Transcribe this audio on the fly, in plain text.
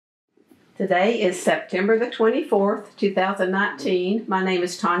Today is September the 24th, 2019. My name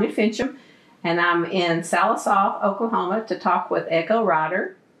is Tanya Finchum, and I'm in Sallisaw, Oklahoma to talk with Echo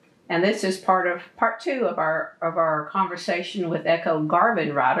Rider. And this is part two of our conversation with Echo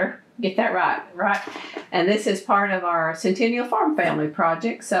Garvin Rider. Get that right? And this is part of our Centennial Farm Family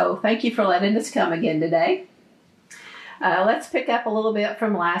project. So thank you for letting us come again today. Let's pick up a little bit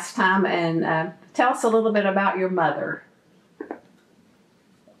from last time and tell us a little bit about your mother.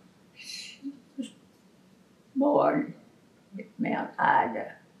 Born at Mount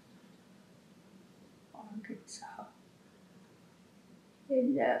Ida, Arkansas,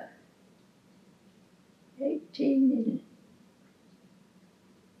 in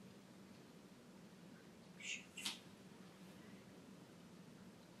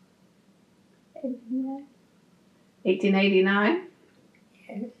 1889. 1889?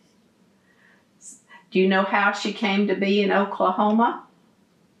 Yes. Do you know how she came to be in Oklahoma?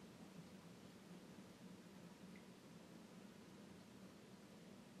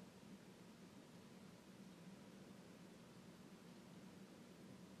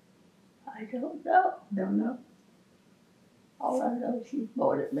 I don't know. Don't know. All I know is she's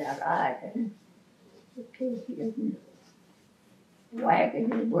born at Mount Ida. The kid in the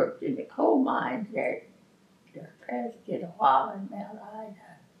wagon and worked in the coal mines there. Their parents did a while in Mount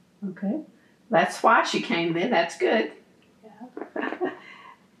Ida. Okay. That's why she came then. That's good. Yeah.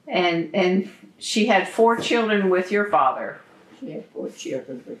 And she had 4 children with your father. She had 4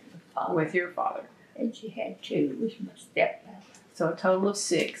 children with my father. With your father. And she had 2 with my stepmother. So a total of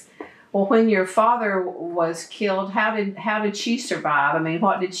 6. Well, when your father was killed, how did she survive? I mean,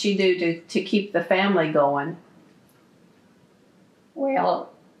 what did she do to keep the family going?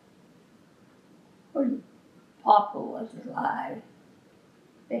 Well, when Papa was alive,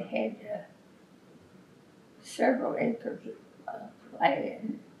 they had several acres of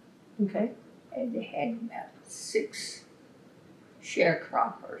land. Okay. And they had about 6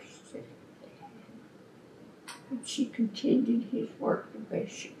 sharecroppers. And she continued his work the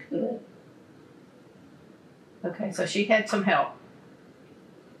best she could. Okay, so she had some help.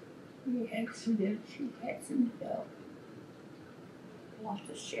 Yes, she did. She had some help. Lots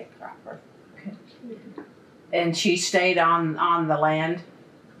of sharecroppers. Okay. And she stayed on the land?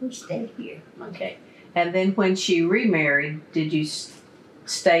 We stayed here. Okay. And then when she remarried, did you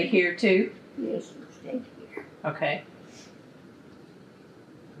stay here too? Yes, we stayed here. Okay.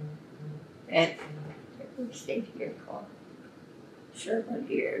 And we stayed here for several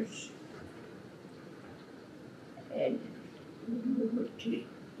years. And we moved to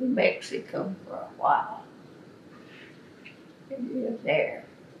New Mexico for a while. And lived there.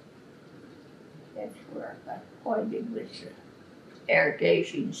 That's where I got acquainted with the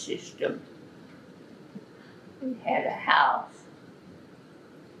irrigation system. We had a house,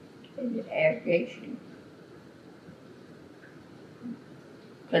 and the irrigation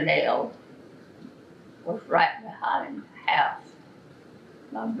canal was right behind the house.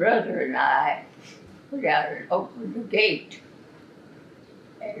 My brother and I went out and opened the gate,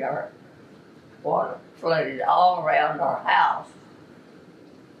 and our water flooded all around our house.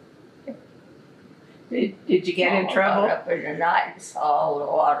 did you get in trouble? I got up in the night and saw all the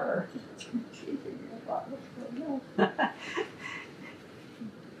water. She didn't know what was going on.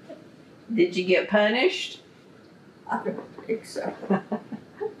 Did you get punished? I don't think so.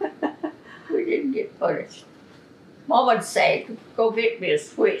 We didn't get punished. Mom would say, go get me a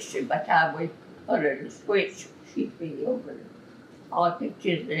switch, and by the time we put in the switch, she'd be over it. I'll get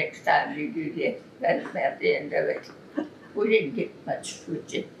you the next time you do this. That's about the end of it. We didn't get much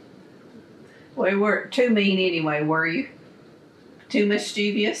switching. We weren't too mean anyway, were you? Too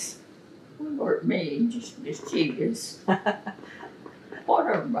mischievous? We weren't mean, just mischievous.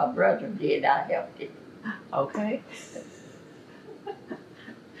 Whatever my brother did, I helped him. Okay.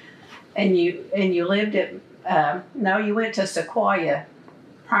 And you lived at no, you went to Sequoyah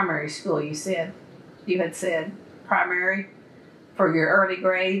Primary School. You had said primary for your early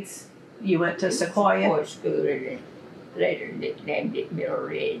grades. You went to Sequoyah. Sequoyah School, and then later nicknamed it Middle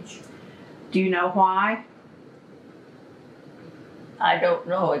Ridge. Do you know why? I don't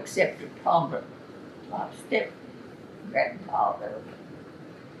know, except the prominent. My step-grandfather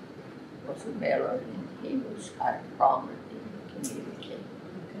was a miller, and he was kind of prominent in the community.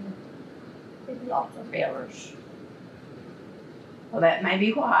 Okay. And lots of millers. Well, that may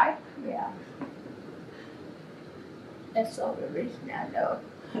be why. Yeah. That's the only reason I know.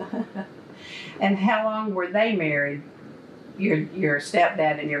 And how long were they married? Your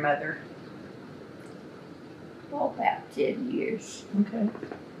stepdad and your mother? Oh, about 10 years. Okay.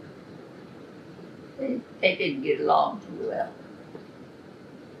 They didn't get along too well.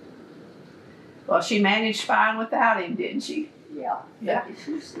 Well, she managed fine without him, didn't she? Yeah. Yeah.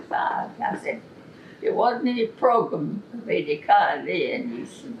 She survived. I said, there wasn't any program of any kind then. You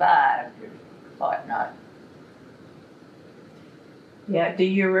survived or whatnot. Yeah. Do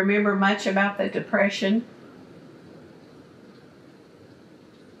you remember much about the Depression?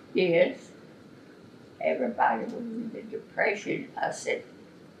 Yes. Everybody was in the Depression. I said,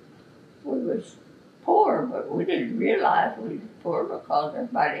 we was poor, but we didn't realize we were poor because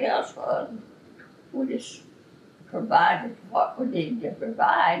everybody else was. We just provided what we needed to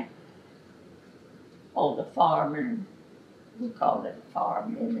provide on the farm, and we called it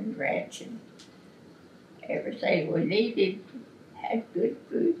farming and ranching. Everything we needed, had good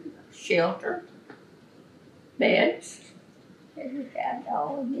food, shelter, beds, and we had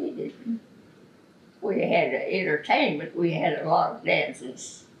all we needed. And we had entertainment. We had a lot of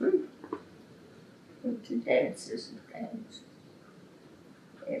dances. Went to dances and things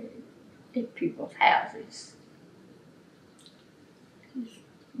in people's houses. Just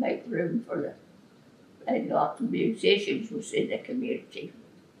make room for the, and lots of musicians was in the community,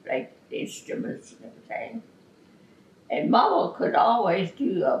 played instruments and everything. And Mama could always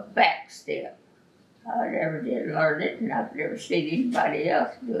do a back step. I never did learn it, and I've never seen anybody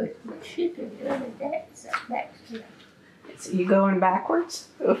else do it, but she could really dance that back step. So you going backwards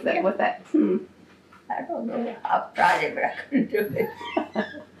with that? Yeah. With that? I don't know. I've tried it, but I couldn't do it.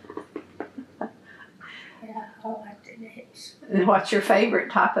 Yeah, I like to dance. And what's your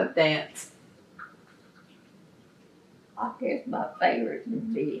favorite type of dance? I guess my favorite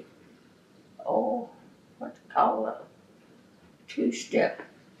would be, what to call a two-step.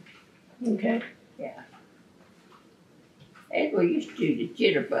 Okay. Yeah. And we used to do the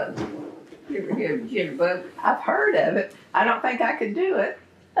jitterbug. You ever hear the jitterbug? I've heard of it. I don't think I could do it.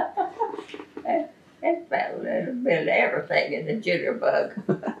 That's about a little bit of everything in the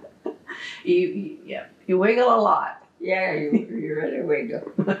jitterbug. You wiggle a lot. Yeah, you really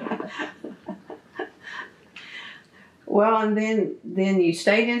wiggle. Well, and then you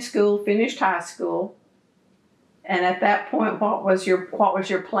stayed in school, finished high school, and at that point, what was your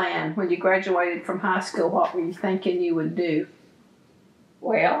plan when you graduated from high school? What were you thinking you would do?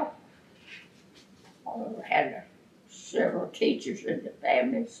 Well, I had several teachers in the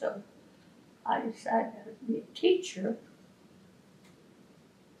family, so I decided to be a teacher.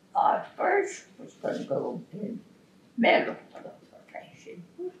 I first was going to go in medical education.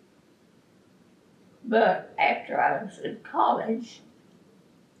 But after I was in college,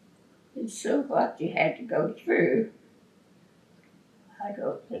 and so what you had to go through, I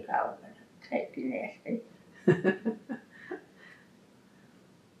don't think I was going to take it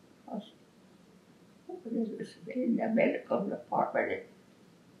This was in the medical department at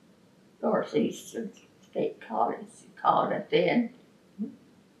Northeastern State College, they called it then.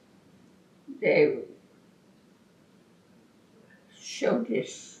 They showed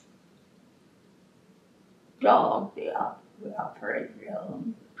this dog we operated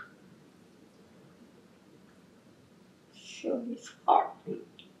on. Showed his heartbeat.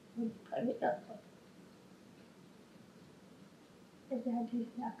 We put it up. And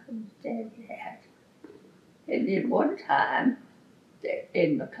I couldn't stand that. And then one time,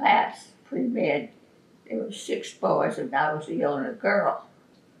 in the class, pre-med, there were 6 boys and I was the only girl.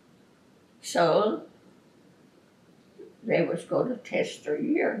 So they was going to test their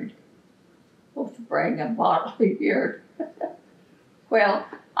urine. Supposed to bring a bottle of urine. Well,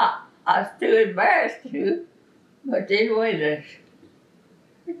 I was too embarrassed to, but anyway,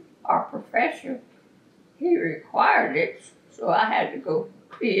 our professor, he required it, so I had to go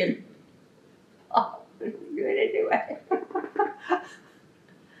pee and do it anyway.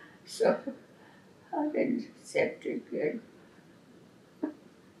 So I didn't accept it good.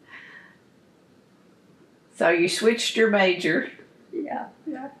 So you switched your major. Yeah.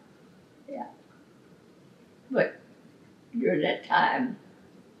 But during that time,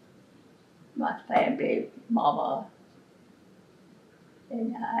 my family, Mama,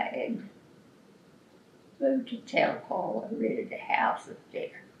 and I had moved to Town Hall and rented a house up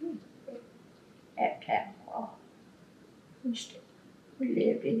there at Town Hall. We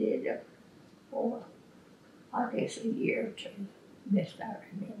lived in it for, I guess, a year or two, best I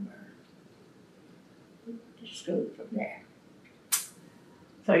remember. We went to school from there.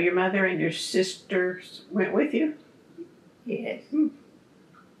 So your mother and your sisters went with you? Yes.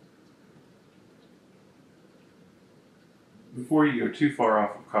 Before you go too far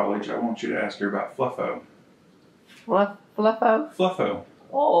off of college, I want you to ask her about Fluffo. Fluffo? Fluffo.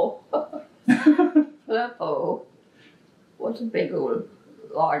 Oh, Fluffo was a big old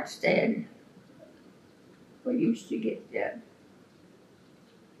large stand. We used to get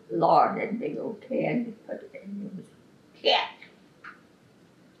lard and big old can to put it in. It was a cat.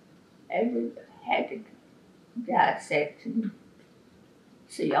 And we had to dissect and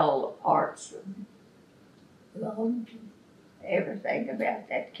see all the parts and lungs and everything about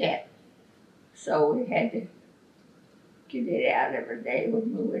that cat. So we had to get it out every day. We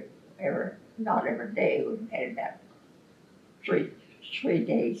move it not every day. We had about three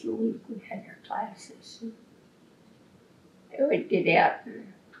days a week we had our classes. And we'd get out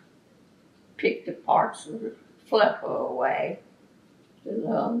and pick the parts of the fluffo away, the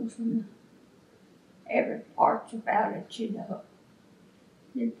lungs and every part about it, you know.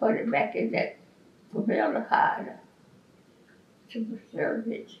 Then put it back in that formaldehyde to preserve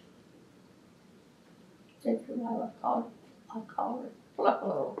it. That's what I call it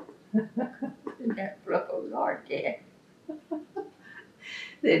fluffo. That fluffo lard can.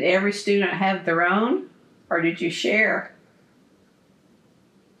 Did every student have their own, or did you share?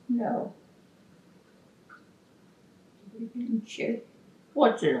 No. We didn't share.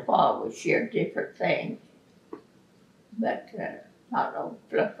 Once in a while we shared different things, but not on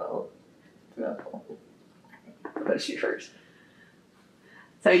fluffo. What's yours?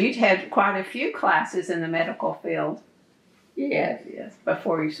 So you'd had quite a few classes in the medical field. Yes. Yes,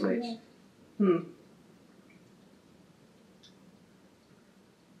 before you switched. Yeah.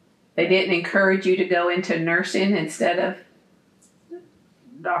 They didn't encourage you to go into nursing instead of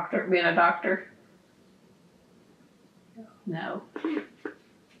being a doctor? No.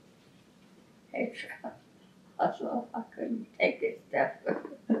 I thought I couldn't take this stuff.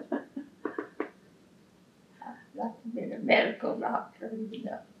 I'd like to be a medical doctor, you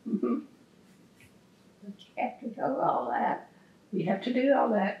know. Mm-hmm. But you have to do all that. You have to do all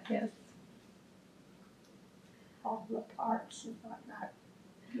that, yes. All the parts and whatnot.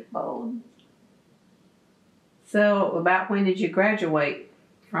 The bones. So, about when did you graduate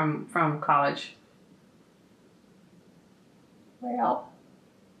from college? Well,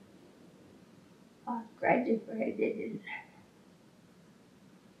 I graduated in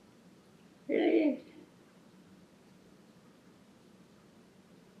really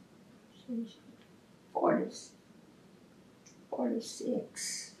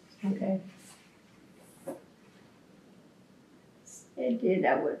 46. Okay. And then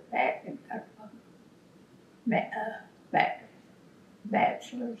I went back and got my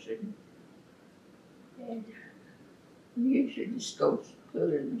bachelor's and we usually just go to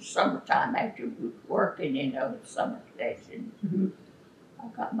school in the summertime after we were working, you know, the summer session. Mm-hmm. I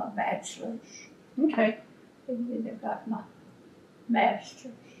got my bachelor's. Okay. And then I got my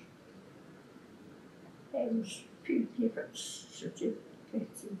master's. There was a few different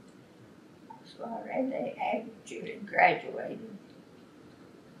certificates. So I ran the attitude and graduated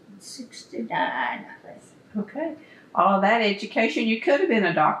in 69, I think. Okay. All of that education, you could have been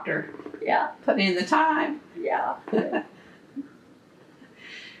a doctor. Yeah. Put in the time. Yeah.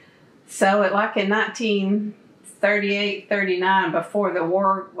 So, like in 1938, 39, before the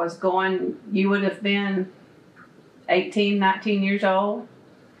war was going, you would have been 18, 19 years old?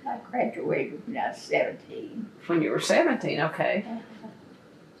 I graduated when I was 17. When you were 17, okay.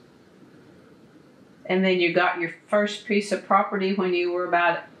 And then you got your first piece of property when you were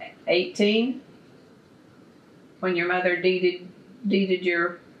about 18? When your mother deeded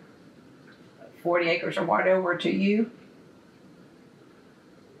your 40 acres or whatever to you?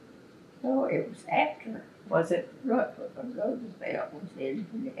 No, it was after. Was it? Roosevelt was in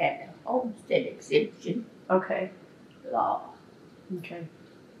when they had the homestead exemption Okay. law. Okay.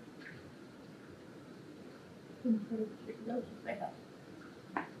 Roosevelt.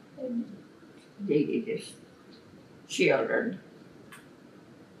 And deeded his children.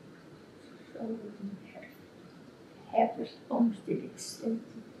 So we have this homestead exemption.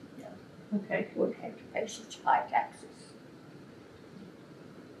 Okay. Wouldn't have to pay such high taxes.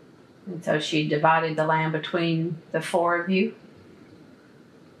 And so she divided the land between the four of you?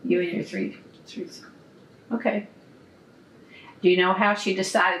 You and your three. Okay. Do you know how she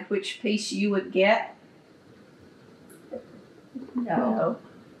decided which piece you would get? No.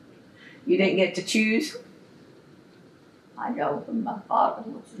 You didn't get to choose? I know when my father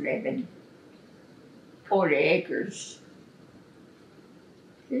was living 40 acres.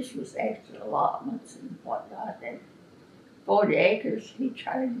 This was after allotments and whatnot. And 40 acres, he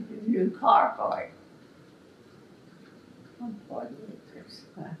turned a new car for it. On 40 acres.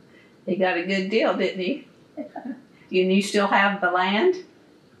 He got a good deal, didn't he? And you still have the land?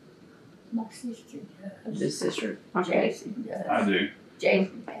 My sister does. His sister. Okay. Jason does. I do.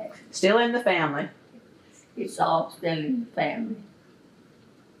 Jason does. Still in the family. It's all still in the family.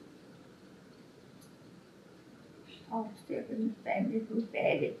 all still in the family. We've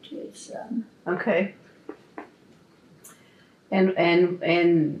added to his son. Okay. And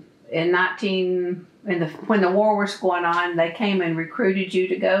in 19 when the war was going on, they came and recruited you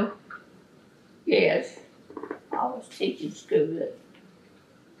to go? Yes. I was teaching school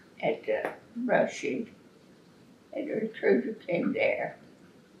at Russia, and the recruiter came there.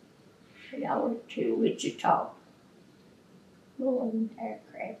 And I went to Wichita, Lowland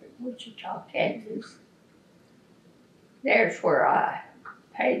Aircraft at Wichita, Kansas. There's where I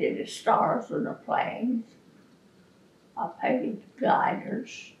painted the stars on the planes. I painted the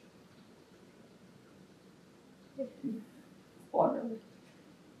gliders.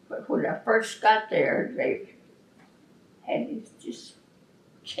 But when I first got there, they had this just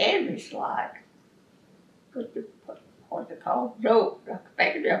canvas-like, what they call dope, like a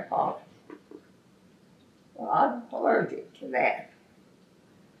fingernail polish. Well, I'm allergic to that.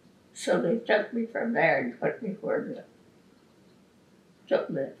 So they took me from there and put me took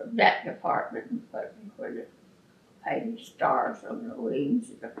me from that department and put me where the painted stars on the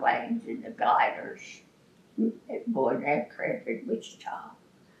wings of the planes and the gliders at Boyd Aircraft in Wichita.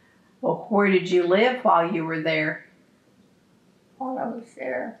 Well, where did you live while you were there? While I was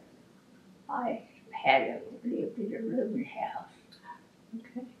there, I lived in a rooming house.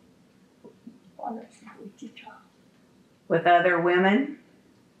 Okay. While I was in Wichita. With other women?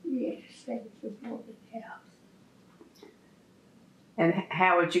 Yes, that was a boarding house. And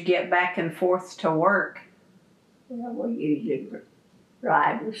how would you get back and forth to work? Well, we usually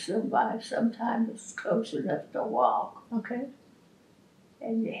ride with somebody. Sometimes it's close enough to walk. Okay.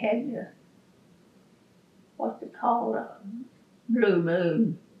 And you had what they call a Blue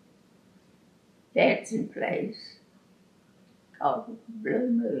Moon dancing place called Blue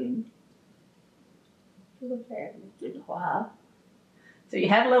Moon. She was there once in a while. So you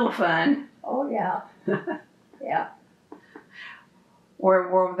had a little fun. Oh, yeah. Yeah.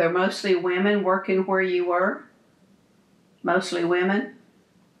 Were there mostly women working where you were? Mostly women?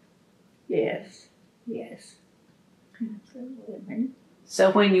 Yes. Yes. Mostly women.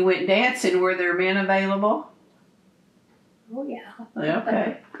 So when you went dancing, were there men available? Oh, yeah.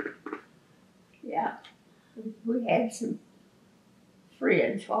 Okay. Yeah. We had some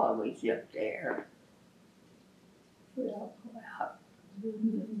friends while we was up there. We all go out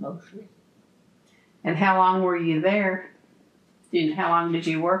mostly. And how long were you there? How long did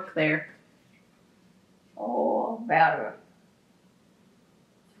you work there? Oh, about a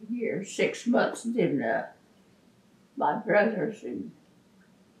year, 6 months. Then my brothers had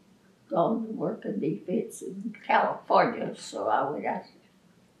gone to work in defense in California, so I went out to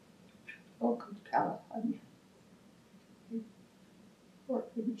Oakland, California.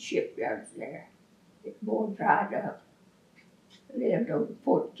 Worked in the shipyards there. It more dried up. Lived on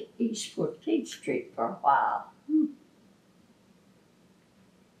East 14th Street for a while.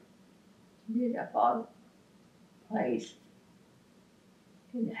 Then I bought a place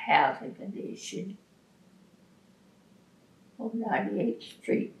in the housing condition on 98th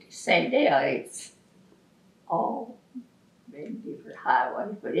Street, Centennial. It's all been different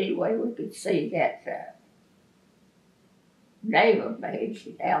highways, but anyway, we could see that naval base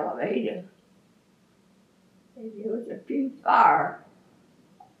in Alameda. And there was a few not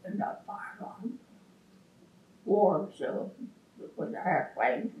fire alarm, war zones with the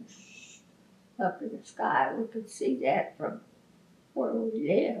airplanes up in the sky. We could see that from where we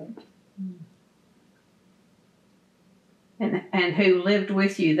lived. And who lived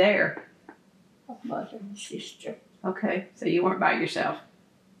with you there? My mother and sister. Okay, so you weren't by yourself.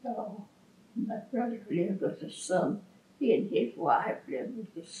 No, my brother lived with his son. He and his wife lived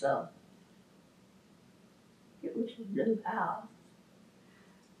with his son. It was a new house.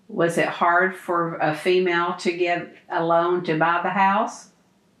 Was it hard for a female to get a loan to buy the house?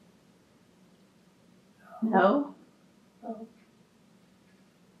 No? Oh.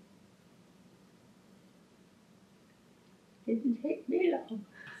 Didn't take me long.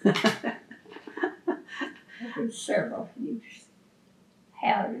 There were several new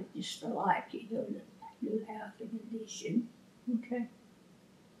houses just alike, the new housing addition. Okay.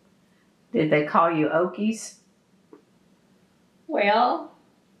 Did they call you Okies? Well,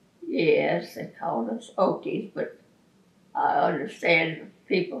 yes, they called us Okies, but I understand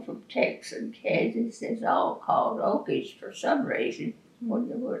people from Texas and Kansas is all called Okies for some reason when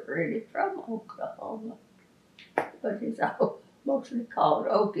they weren't really from Oklahoma. But it's all mostly called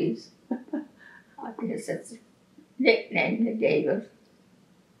Okies. I guess that's a nickname they gave us.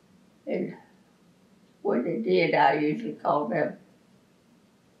 And when they did, I usually called them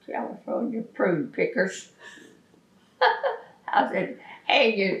California prune pickers. I said,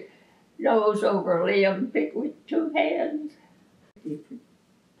 hey, nose over limb, pick with two hands. Different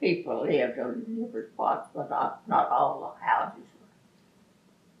people lived on different spots, but not all the houses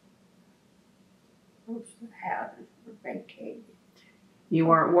were. Most of the houses were vacated. You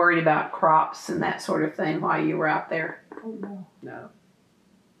weren't worried about crops and that sort of thing while you were out there? Oh, no. No.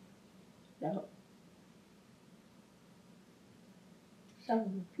 No. Some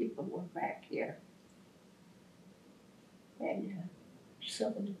of the people were back here. And some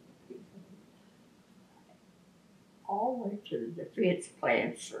of the people all went to the defense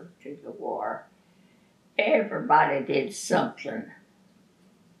plants or to the war. Everybody did something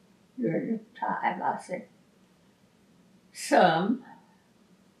during the time. I said, some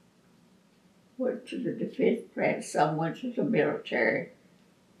went to the defense plants, some went to the military,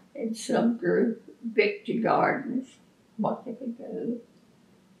 and some grew victory gardens, what they could do.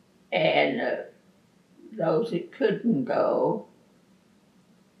 And those that couldn't go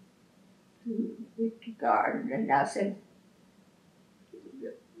to the victory garden, and I said,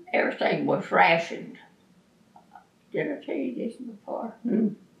 everything was rationed. Did I tell you this before?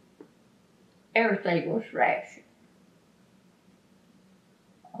 Mm. Everything was rationed.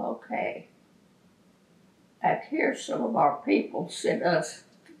 Okay. Back here, some of our people sent us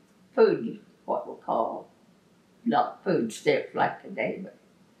food, what we call, not food stamps like today, but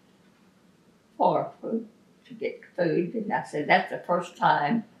for food, to get food. And I said, that's the first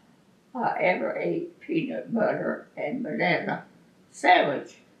time I ever ate peanut butter and banana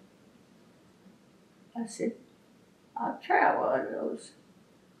sandwich. I said, I'll try one of those.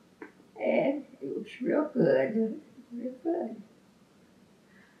 And it was real good, real good.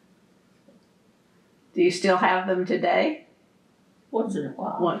 Do you still have them today? Once in a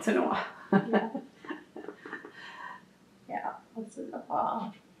while. Once in a while. Yeah. Yeah, once in a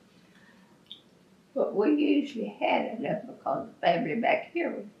while. But we usually had enough because the family back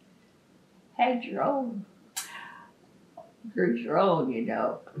here had your own, grew your own, you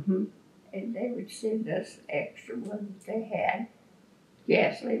know. Mm-hmm. And they would send us extra ones they had.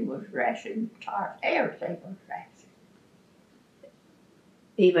 Gasoline was rationed, tires, everything was rationed.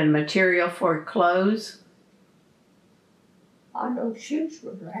 Even material for clothes? I know shoes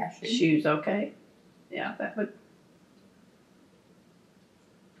were rationed. Shoes, okay. Yeah, that would.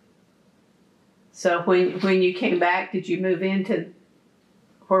 So when you came back, did you move into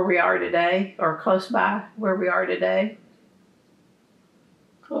where we are today, or close by where we are today?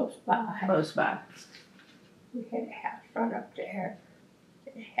 Close by. Close by. We had a house right up there,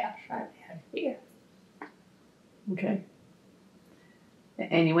 and a house right down here. Okay.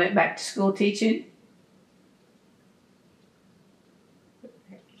 And you went back to school teaching?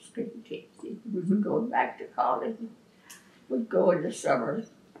 Back to school teaching. Mm-hmm. Going back to college. We'd go in the summers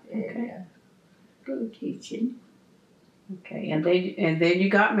and Okay. School teaching. Okay, and then you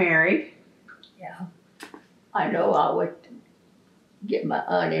got married. Yeah. I know I went to get my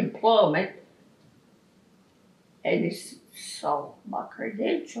unemployment, and he saw my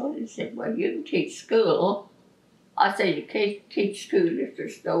credentials and said, well, you can teach school. I said, you can't teach school if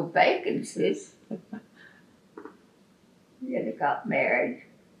there's no vacancies. Then I got married.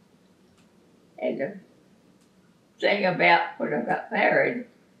 And the thing about when I got married,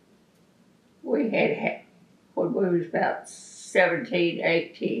 we had, when we was about 17,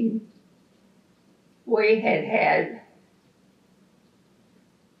 18, we had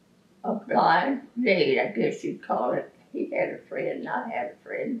a blind date, I guess you'd call it. He had a friend, and I had a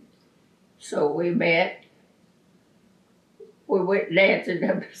friend. So we met. We went dancing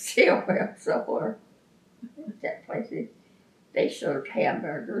up to Sequoyah somewhere. That place, they served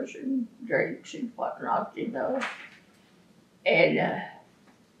hamburgers and drinks and whatnot, you know. And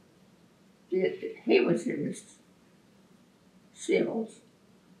he was in the Civil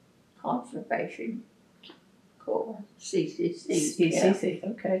Conservation Corps, CCC.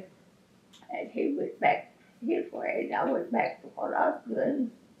 CCC, okay. And he went back his way, and I went back to what I was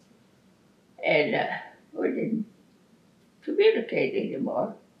doing. And we didn't communicate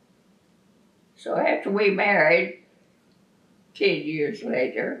anymore. So after we married, 10 years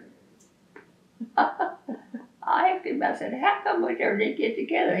later, I asked him, I said, how come we never did get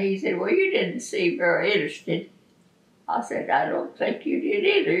together? He said, well, you didn't seem very interested. I said, I don't think you did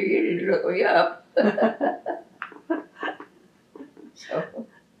either. You didn't look me up. So,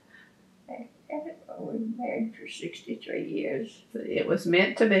 we were married for 63 years. It was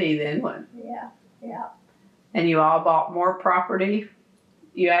meant to be then, wasn't it? Yeah, yeah. And you all bought more property?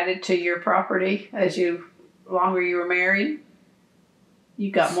 You added to your property as longer you were married?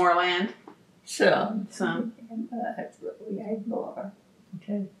 You got more land? Some. Some. But we had more.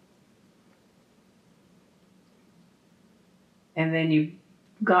 Okay. And then you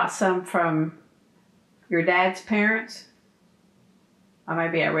got some from your dad's parents? Or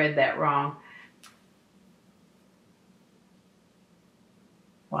maybe I read that wrong.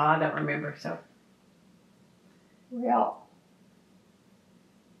 Well, I don't remember, so. Well,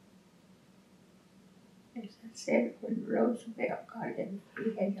 as I said, when Roosevelt got in,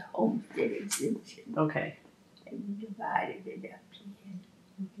 he had the homestead exemption. Okay. And we divided it up to him.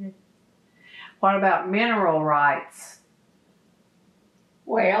 Okay. What about mineral rights?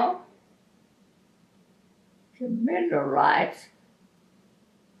 Well, the mineral rights,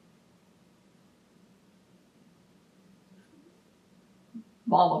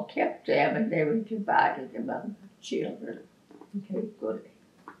 Mama kept them and they were divided among the children. Okay. Good.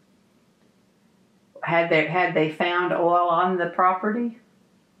 Had they found oil on the property?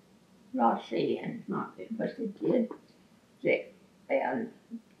 Not seeing, Not yet. but they did. They found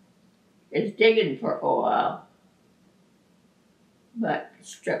it's digging for oil, but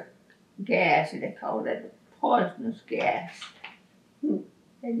struck gas, and they called it poisonous gas. And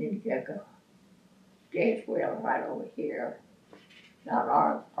then dug a gas well right over here. Not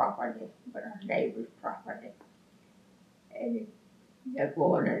our property, but our neighbor's property. And they're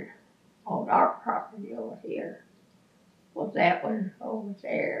going on our property over here. Well, that one over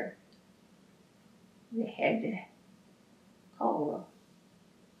there, they had to call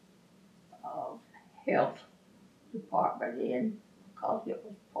the health department in because it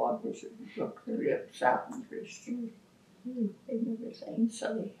was poisonous and broke the lips out and twisted and everything.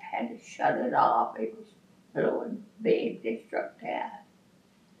 So they had to shut it off. It was blowing big. They struck out.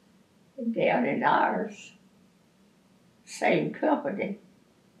 And down in ours, same company,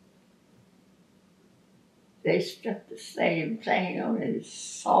 they stuck the same thing on in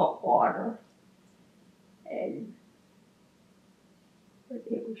salt water, and but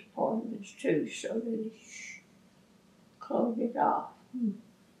it was poisonous too, so they closed it off.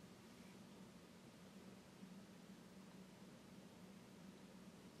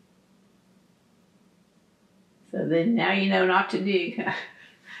 So then now you know not to dig,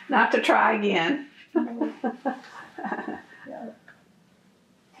 not to try again. No.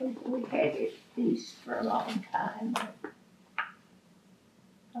 We had it these for a long time, but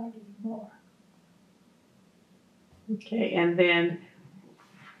not anymore. Okay, and then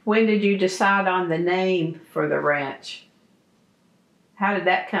when did you decide on the name for the ranch? How did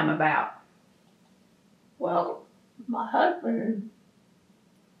that come about? Well, my husband,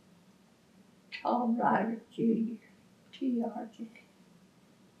 Tom Ryder Jr., TRJ.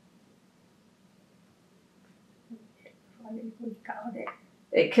 That's what we called it.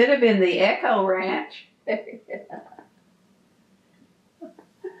 It could have been the Echo Ranch.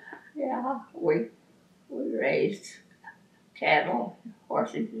 Yeah, we raised cattle,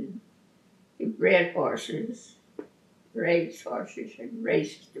 horses, and we bred horses, raised horses, and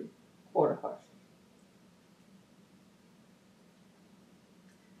raced the quarter horses.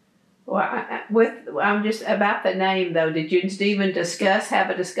 Well, I'm just about the name though. Did you and Stephen have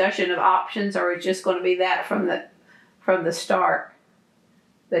a discussion of options, or is just going to be that from the start?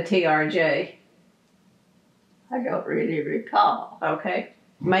 The TRJ. I don't really recall. Okay.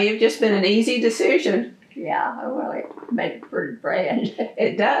 May have just been an easy decision. Yeah, well, it made a pretty brand.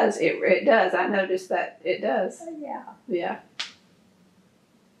 It does. It does. I noticed that it does. Yeah. Yeah.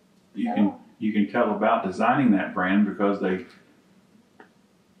 You can tell about designing that brand because the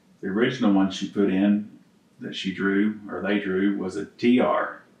original one she put in that she drew or they drew was a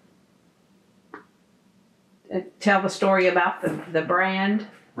TR. Tell the story about the brand.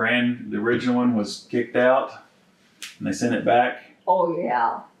 The original one was kicked out and they sent it back. Oh,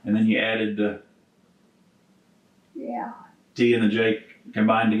 yeah. And then you added the Yeah. T and the J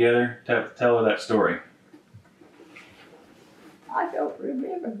combined together. Tell her that story. I don't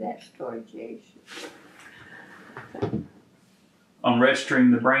remember that story, Jason. On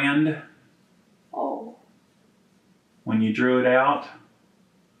registering the brand, Oh, when you drew it out,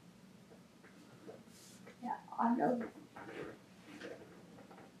 yeah, I know.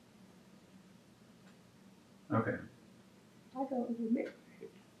 okay. I don't remember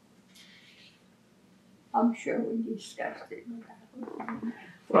it. I'm sure we discussed it. But I don't remember.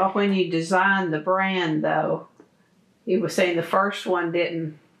 Well, when you designed the brand, though, he was saying the first one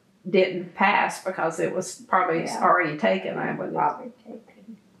didn't pass because it was probably already taken. I believe. Probably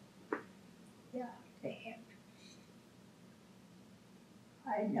taken. Yeah, they have.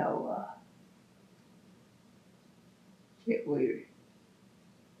 I know that we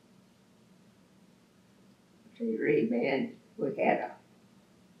reman. We had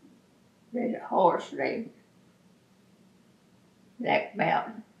a horse named Black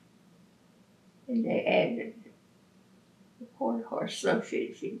Mountain, and they added the quarter horse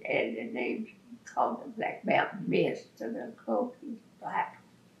association added a name called the Black Mountain Mist to the coat. He's black,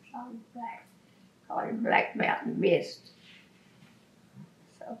 solid black. Called him Black Mountain Mist.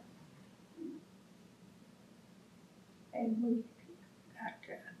 So, and we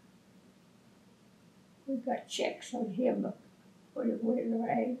got checks on him for the winter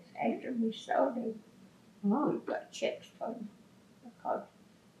rains after we sold him. Oh. We got checks from him because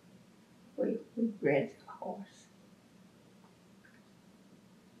we bred the horse.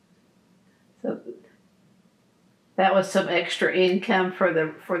 So that was some extra income for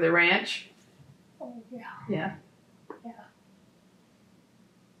the ranch. Oh yeah. Yeah. Yeah.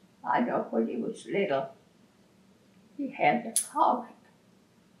 I know when he was little, he had the colic.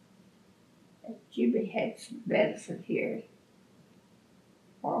 And Jimmy had some medicine here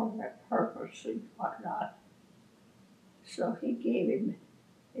for that purpose and whatnot. So he gave him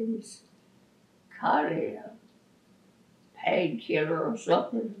his kind of painkiller or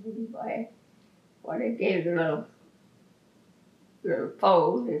something anyway. When he gave the little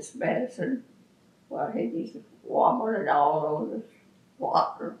foal this medicine, well, he was wobbling all over the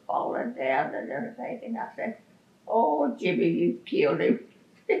water, falling down and everything. And I said, "Oh, Jimmy, you killed him."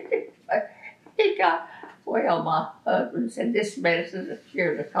 He got, well, my husband said, "This medicine is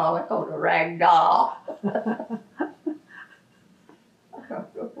cure the colic on a rag doll." I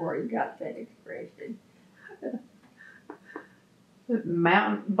don't know where he got that expression.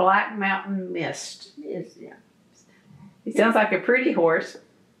 Black Mountain Mist. Yes, yeah. He sounds like a pretty horse.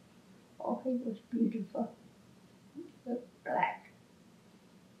 Oh, he was beautiful. Black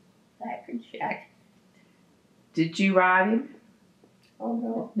and shaggy. Did you ride him? Oh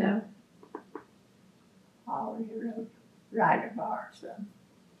no. No. I always ride a bar, so.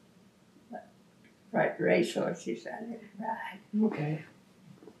 But right, racehorses I didn't ride. Okay.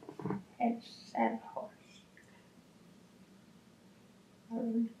 And saddle horse. I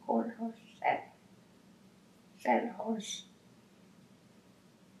rode a quarter horse saddle horse.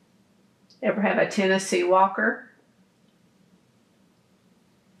 Ever have a Tennessee Walker?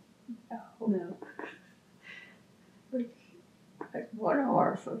 No. No. But one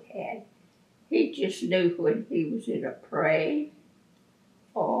horse we had, he just knew when he was in a parade.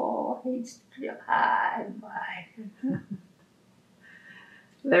 Oh, he'd still high and wide.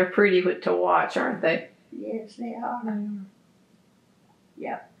 They're pretty to watch, aren't they? Yes, they are.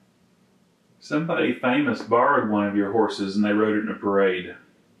 Yep. Somebody famous borrowed one of your horses and they rode it in a parade.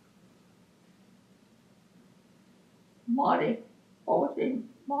 Monty, what was it?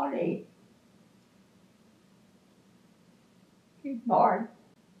 Monty. He rode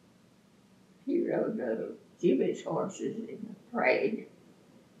Jimmy's horses in the parade.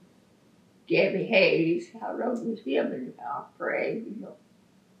 Gabby Hayes, I rode with him in our parade,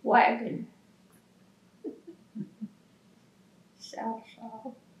 wagon.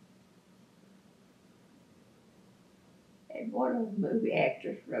 Sallisaw. And one of the movie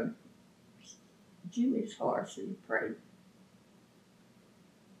actors rode Jimmy's horse in the parade.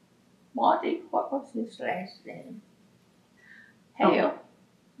 Monty, what was his last name? Hale.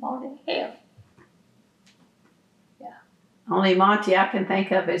 Monty Hale. Yeah. Only Monty I can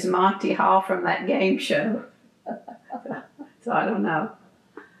think of is Monty Hall from that game show. So I don't know.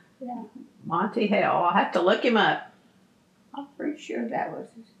 Yeah. Monty Hale. I'll have to look him up. I'm pretty sure that was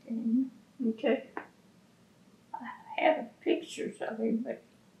his name. Okay. I have pictures of him, but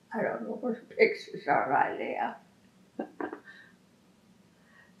I don't know where the pictures are right now.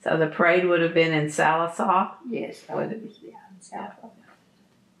 So the parade would have been in Sallisaw? Yes, I would have been in Sallisaw.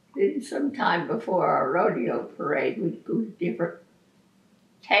 Then sometime before our rodeo parade, we'd go to different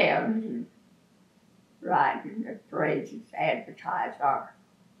towns and ride in the parades and advertise our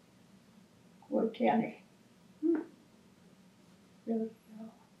Sequoyah County. Rodeo.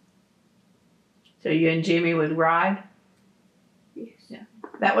 So you and Jimmy would ride? Yes. Yeah.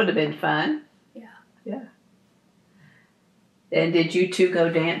 That would have been fun. Yeah. Yeah. And did you two go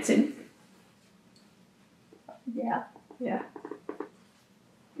dancing? Yeah. Yeah.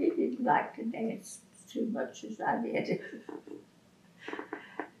 He didn't like to dance too much as I did.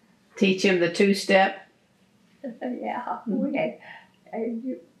 Teach him the two-step? Yeah, we had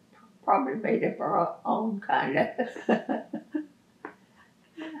probably made up our own kind of.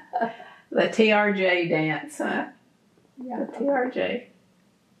 The TRJ dance, huh? Yeah. The TRJ.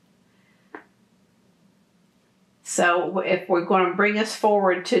 So if we're going to bring us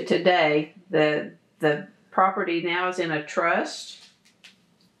forward to today, the property now is in a trust?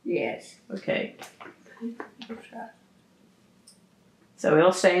 Yes. Okay. So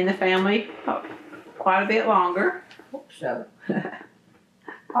it'll stay in the family quite a bit longer. Hope so.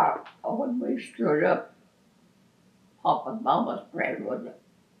 When we stood up, Papa and Mama's brand was a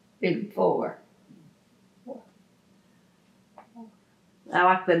big 4. I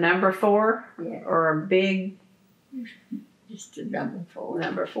like the number 4 Yeah, or a big just a number 4.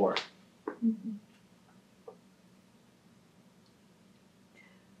 number 4. Mhm.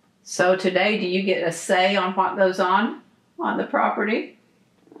 So today, do you get a say on what goes on the property?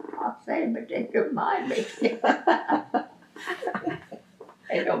 I'll say, but they don't mind me.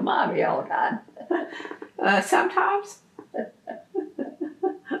 They don't mind me all the time. Sometimes.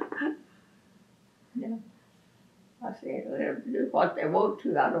 No. I said, let them do what they want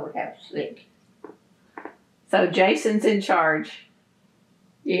to. I don't have to think. So Jason's in charge.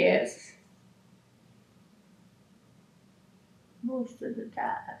 Yes. Most of the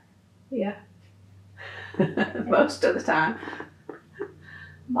time. Yeah. Most of the time.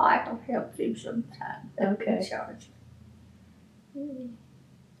 Michael helps him sometimes. Okay. In charge.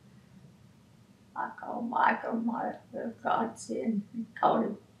 I call Michael my little godsend and call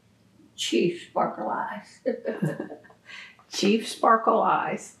him Chief Sparkle Eyes. Chief Sparkle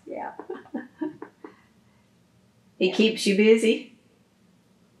Eyes. Yeah. He keeps you busy?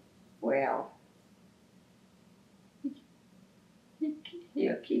 Well,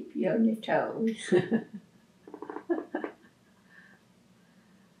 he'll keep you on your toes.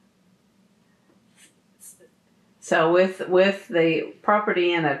 So with the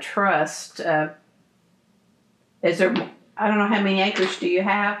property in a trust, is there, I don't know how many acres do you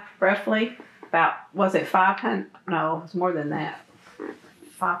have roughly? About, was it 500? No, it's more than that.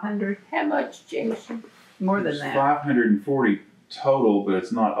 500? How much, Jason? More than There's that. 540 total, but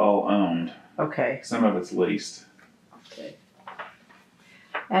it's not all owned. Okay. Some of it's leased. Okay.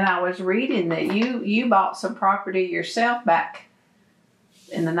 And I was reading that you bought some property yourself back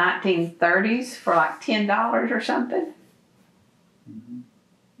in the 1930s for like $10 or something. Mm-hmm.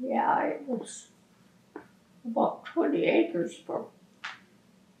 Yeah, it was about 20 acres for,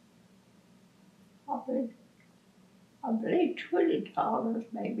 I believe $20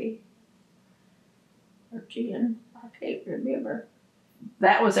 maybe, or 10. I can't remember.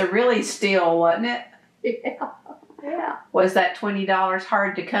 That was a really steal, wasn't it? Yeah, yeah. Was that $20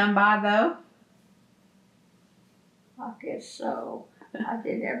 hard to come by though? I guess so. I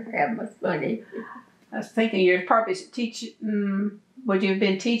didn't ever have much money. I was thinking you're probably teaching. Would you have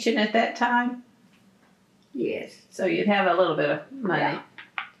been teaching at that time? Yes. So you'd have a little bit of money. Yeah.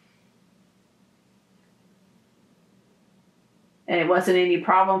 And it wasn't any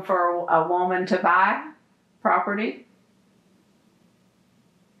problem for a woman to buy property?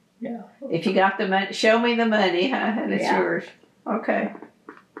 No. If you got the money, show me the money, huh? And it's Yeah. yours. Okay.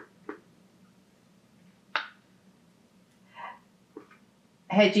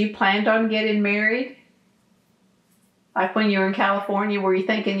 Had you planned on getting married? Like when you were in California, were you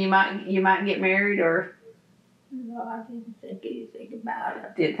thinking you might get married, or No, I didn't think anything about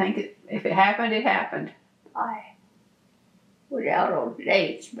it. did think it, if it happened, it happened? I went out on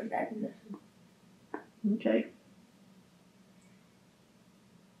dates, but that nothing. Okay.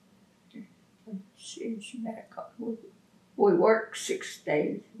 Since we work 6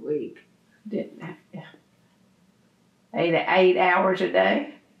 days a week. Didn't have, yeah. 8 hours a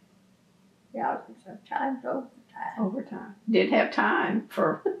day? Yeah, sometimes overtime. Overtime. Did have time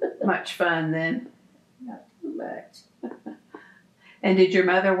for much fun then. Not too much. And did your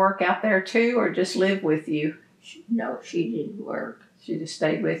mother work out there too, or just live with you? No, she didn't work. She just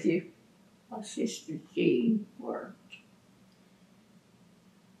stayed with you? My sister Jean worked.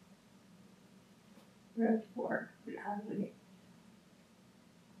 Brother worked, but I lived.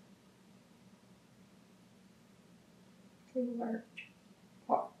 He worked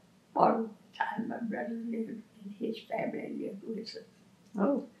part of the time. My brother lived, and his family lived with us.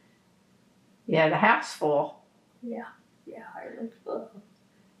 Oh. Yeah, the house full. Yeah, it was full.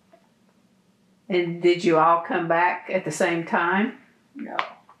 And did you all come back at the same time? No.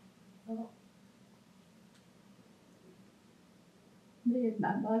 Me and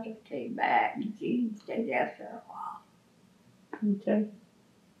my mother came back, and Jean stayed out there a while. Okay.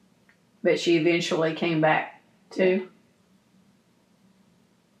 But she eventually came back too?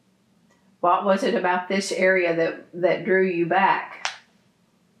 What was it about this area that drew you back?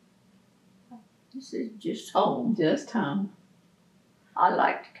 This is just home. Just home. I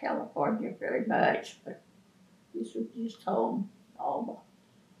liked California very much, but this was just home. All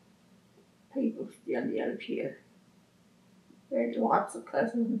the people still live here. There's lots of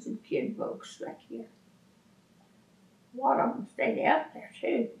cousins and kinfolks back here. A lot of them stayed out there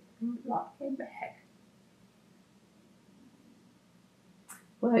too. A lot came back.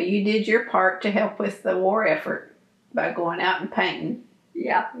 Well, you did your part to help with the war effort by going out and painting.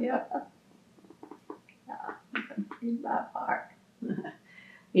 Yeah. Yeah. in my part.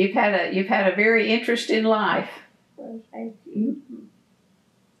 You've had a very interesting life. Well, thank you.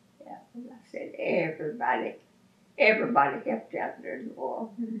 Yeah, as I said, everybody helped out during the war.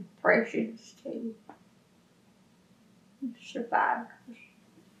 Depressions too. Survivors.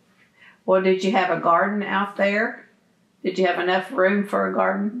 Well, did you have a garden out there? Did you have enough room for a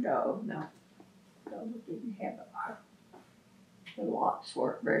garden? No. No. No, we didn't have a lot. The lots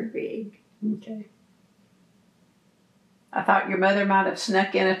weren't very big. Okay. I thought your mother might have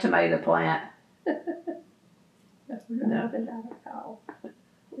snuck in a tomato plant. No, that I recall.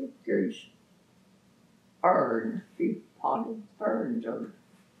 We grew ferns, a few potted ferns on the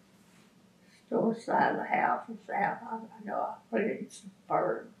store side of the house and south. I know I put in some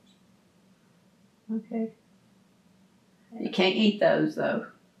ferns. Okay. You can't eat those, though.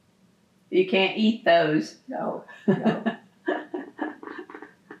 You can't eat those. No, no.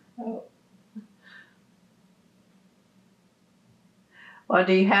 No. Well,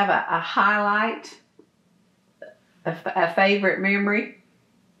 do you have a highlight, a favorite memory?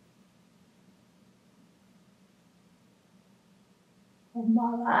 Of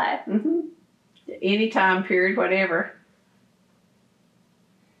my life. Mm-hmm. Any time period, whatever.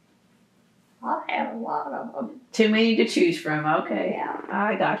 I have a lot of them. Too many to choose from. Okay. Yeah.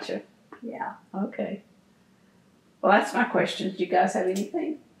 I gotcha. Yeah. Okay. Well, that's my questions. Do you guys have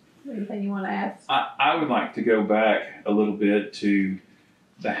anything? Anything you want to ask? I would like to go back a little bit to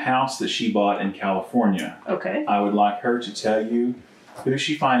the house that she bought in California. Okay. I would like her to tell you who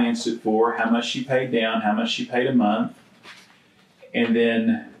she financed it for, how much she paid down, how much she paid a month. And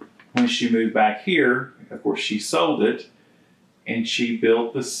then when she moved back here, of course, she sold it and she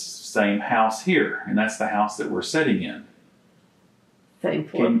built the same house here. And that's the house that we're sitting in. Same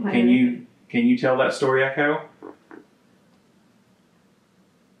floor plan. Can you tell that story, Echo?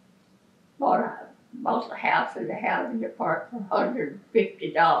 Bought the house in the housing department for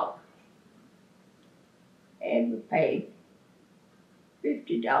 $150. And we paid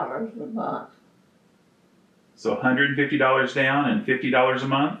 $50 a month. So $150 down and $50 a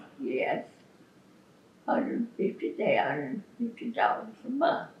month? Yes. $150 down and $50 a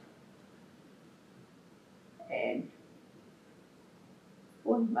month. And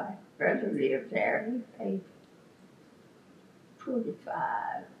when my brother lived there, he paid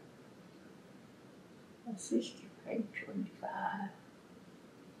 $25. My sister paid $25.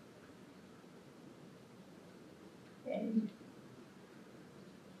 And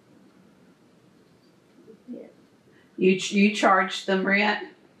yeah. You charged them rent,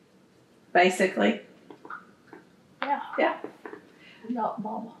 basically. Yeah. Yeah. Not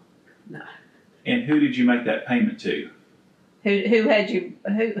Mama. No. And who did you make that payment to?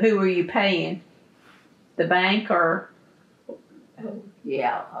 Who were you paying? The bank or? Oh,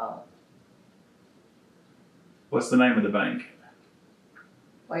 yeah. What's the name of the bank?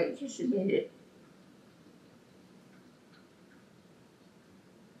 Wait just a minute.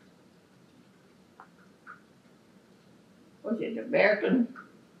 Was it American?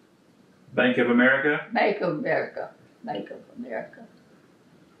 Bank of America? Bank of America. Bank of America.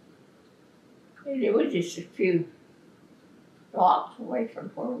 And it was just a few blocks away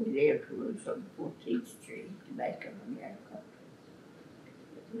from where we lived. It was on 14th Street, the Bank of America.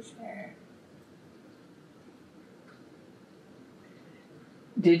 It was there.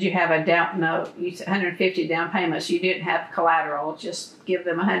 Did you have a you said $150 down payment, so you didn't have collateral, just give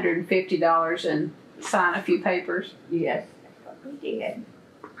them $150 and sign a few papers? Yes, that's what we did.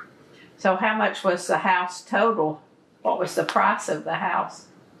 So how much was the house total? What was the price of the house?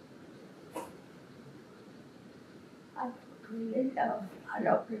 I really don't. I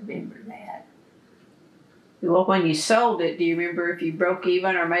don't remember that. Well, when you sold it, do you remember if you broke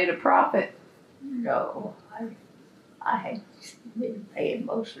even or made a profit? No, I had been paying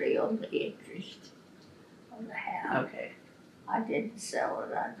mostly on the interest on the house. Okay. I didn't sell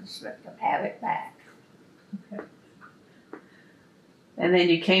it. I just let them have it back. Okay. And then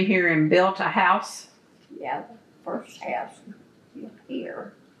you came here and built a house? Yeah, the first house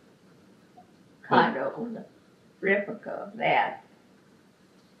here, kind of on the replica of that.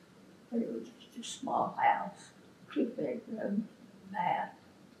 But it was just a small house, 2 bedrooms, bath.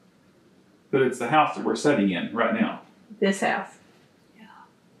 But it's the house that we're sitting in right now. This house? Yeah.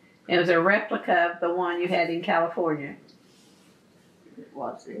 It was a replica of the one you had in California. It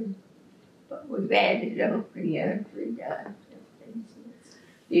wasn't, but we've added over here and redone things.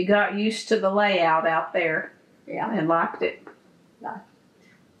 You got used to the layout out there. Yeah. And liked it. Right.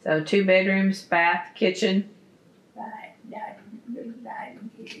 So 2 bedrooms, bath, kitchen, Right, dining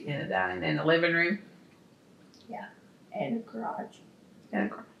kitchen, and a dining and a living room. and a garage,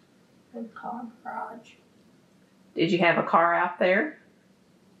 And a car garage. Did you have a car out there?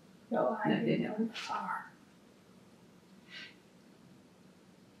 No, I No, didn't didn't. own a car.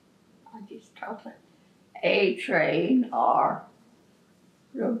 I just took a train or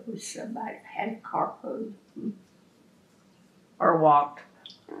rode with somebody that had a carpool. Or walked?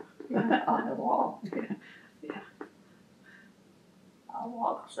 I walked. Yeah. I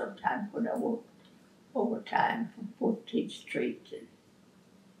walked sometimes when I worked overtime from 14th Street to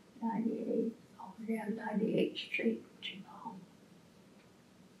 98, over down 98th Street to home.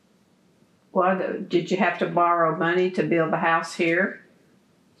 Well, did you have to borrow money to build the house here?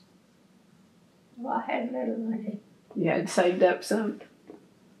 Well, I had a little money. You had saved up some?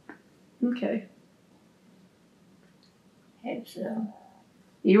 Okay. Had some.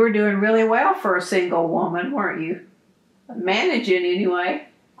 You were doing really well for a single woman, weren't you? Managing anyway.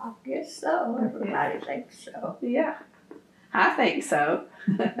 I guess so. Everybody thinks so. Yeah, I think so.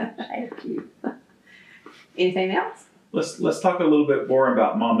 Thank you. Anything else? Let's talk a little bit more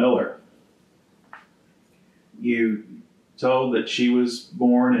about Ma Miller. You told that she was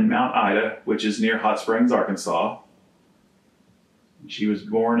born in Mount Ida, which is near Hot Springs, Arkansas. She was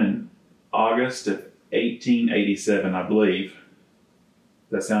born in August of 1887, I believe.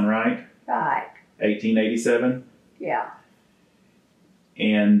 Does that sound right? Right. 1887? Yeah.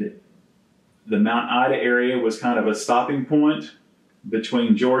 And the Mount Ida area was kind of a stopping point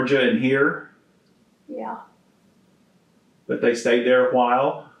between Georgia and here, Yeah. but they stayed there a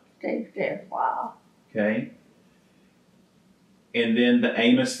while. Stayed there a while. Okay. And then the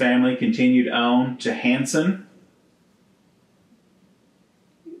Amos family continued on to Hanson.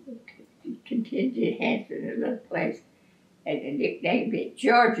 Continued Hanson, a little place, and they nicknamed it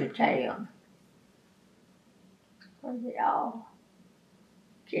Georgiatown. Where they all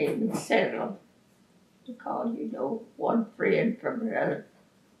came and settled because, you know, one friend from another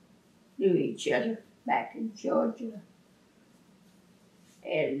knew each other back in Georgia.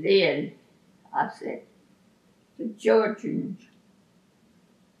 And then I said, the Georgians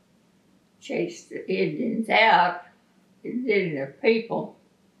chased the Indians out, and then their people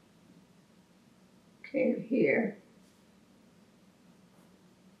came here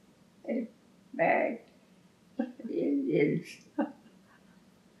and married the Indians.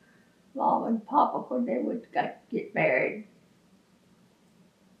 Mom and Papa, when they would get married.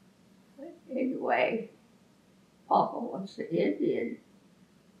 But anyway, Papa was the Indian.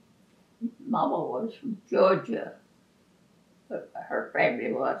 Mama was from Georgia, but her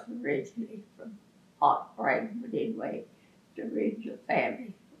family was originally from Hot Springs. But anyway, the original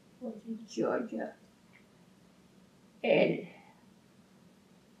family was in Georgia. And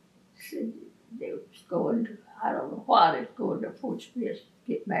said they was going to, I don't know why they was going to Fort Smith to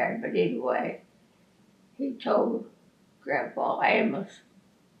get married, but anyway, he told Grandpa Amos,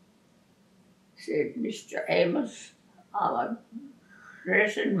 said, Mr. Amos, I'm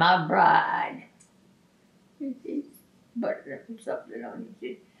dressing my bride. He buttoned something on.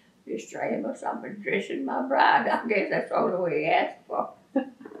 He said, Mr. Amos, I'm dressing my bride. I guess that's the only way he asked for.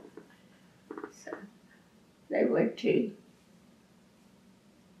 So they went to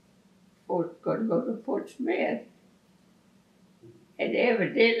going to go to Fort Smith. And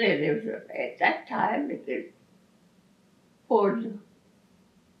evidently there was at that time they could ford the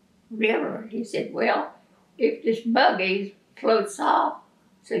river. He said, well, if this buggy floats off,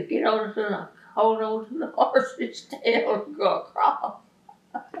 so get on to the, hold on to the horse's tail and go across.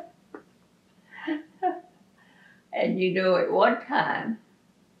 And you know, at one time,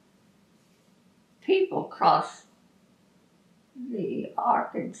 people crossed the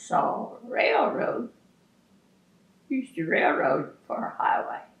Arkansas Railroad, used the railroad for a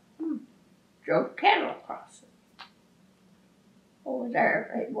highway. Drove cattle across it. Over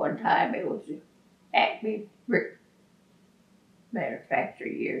there, at one time, it was an Acme brick manufacturer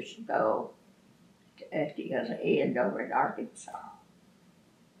years ago at the other end over in Arkansas.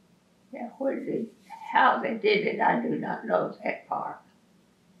 Now, how they did it, I do not know that part.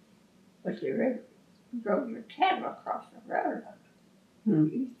 But they drove their cattle across the railroad.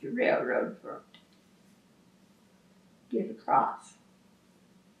 Used the railroad for get across.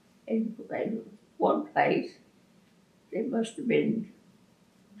 And one place, it must have been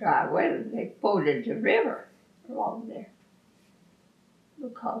dry weather. They forded the river along there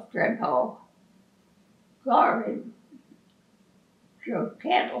because Grandpa Garvin drove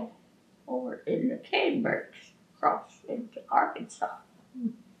cattle over in the Canberks across into Arkansas.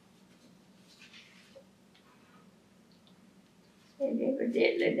 And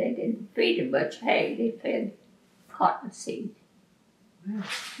evidently they didn't feed them much hay, they fed cottonseed.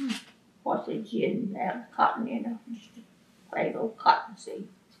 What they did have cotton, you know, just a plain old cottonseed.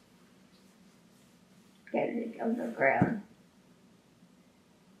 Got it on the ground.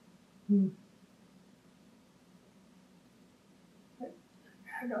 But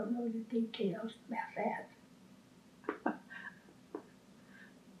I don't know the details about that.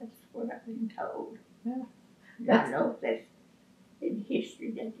 That's what I've been told. Yeah. I know that's in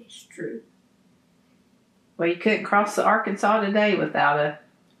history that is true. Well, you couldn't cross the Arkansas today without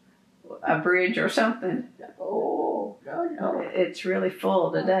a bridge or something. Oh, no. It's really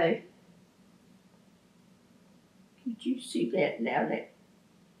full today. Did you see that now that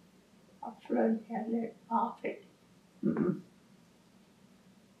a flood down there off it? Mm-mm.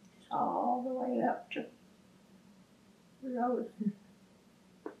 It's all the way up to Rosen.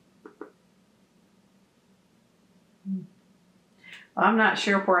 I'm not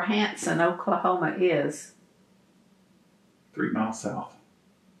sure where Hanson, Oklahoma is. 3 miles south.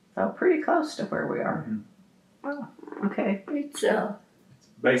 So pretty close to where we are. Mm-hmm. Oh, okay. It's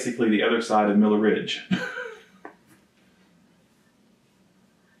Basically the other side of Miller Ridge.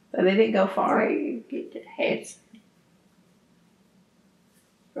 So they didn't go far. where you get to Hanson.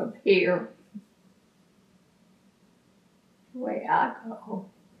 From here, the way I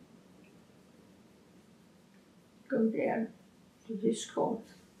go down to this corner,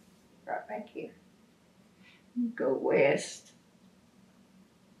 right back here. You go west.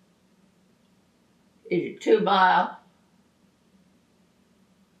 Is it 2 mile?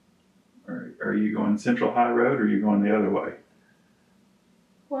 Are you going Central High Road or are you going the other way?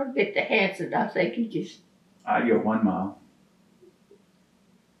 Well, to get to Hanson, I think you just, I'd go 1 mile.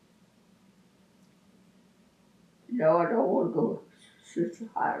 no, I don't want to go Central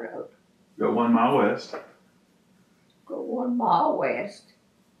High Road. Go 1 mile west. Go 1 mile west.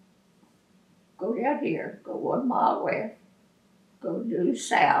 Go down here, go 1 mile west. Go due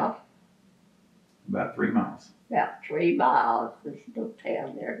south, About 3 miles. about 3 miles. There's no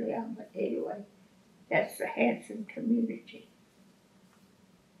town there now, but anyway, that's the Hanson community.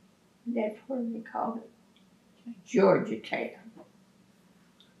 And that's what they call it, Georgia Town.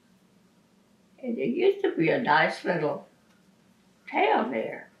 And there used to be a nice little town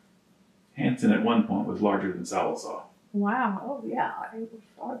there. Hanson at one point was larger than Sallisaw. Wow. Oh yeah, it was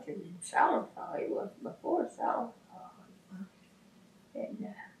larger than Sallisaw. It was before Sallisaw. And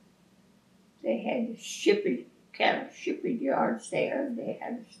they had cattle shipping yards there. They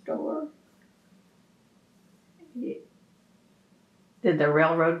had a store. Did the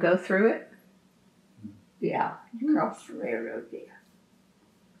railroad go through it? Yeah, across the railroad there.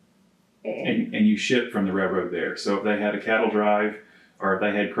 And And you ship from the railroad there. So if they had a cattle drive or if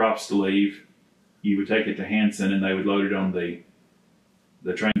they had crops to leave, you would take it to Hanson and they would load it on the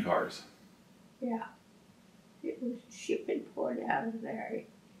train cars. yeah, it was a shipping port out of there.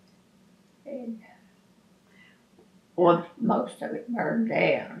 And Well, most of it burned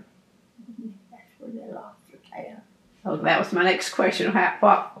down. That's where they lost the town. oh, that was my next question.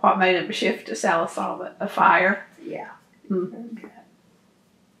 What made them shift to Sallisaw? A fire? Yeah. Hmm. And,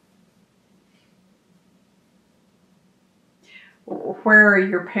 Where are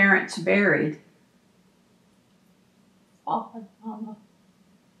your parents buried? Papa and Mama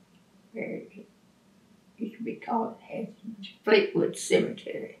buried. It used to be called Fleetwood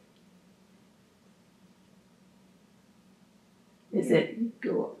Cemetery. Is it? You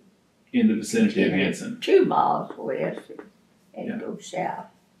go In the vicinity of Hanson. 2 miles west and Yeah. go south,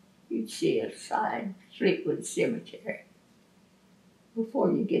 you'd see a sign, Fleetwood Cemetery.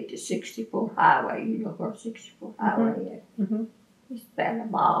 Before you get to 64 Highway, you know where 64 Highway is. Mm-hmm. It's about a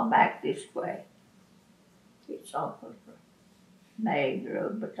mile back this way. It's off of the main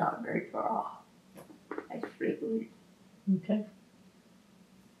road, but not very far off. That's Fleetwood. Okay.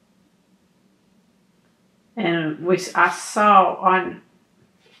 And I saw on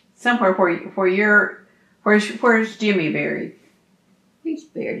somewhere where's Jimmy buried? He's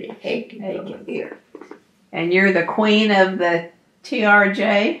buried in Aiken over here. And you're the queen of the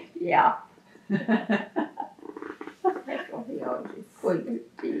TRJ? Yeah. That's what he always is. Queen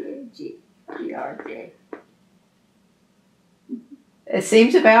of TRJ. It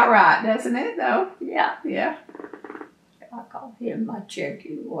seems about right, doesn't it, though? Yeah. Yeah. I call him my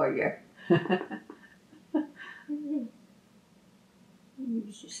Cherokee warrior. He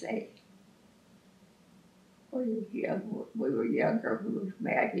used to say, when we were younger, we was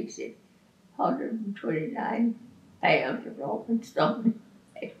mad, he said, 129 pounds of rolling stone.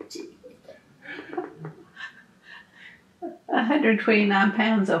 129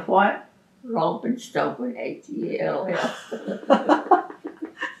 pounds of what? Rolling stone, H-E-L-L.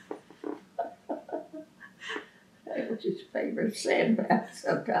 That was his favorite saying about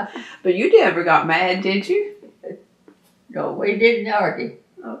sometimes. But you never got mad, did you? No, we didn't argue.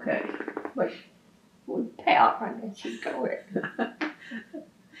 Okay. But would pout when she'd go in.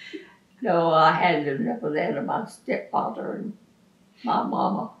 No, I had enough of that of my stepfather and my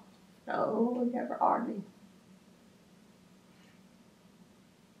mama. No, we never argued.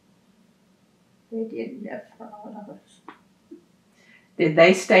 They did enough for all of us. Did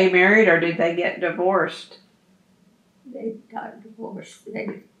they stay married or did they get divorced? They got divorced.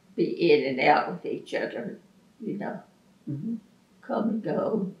 They'd be in and out with each other, you know. Mm-hmm. Come and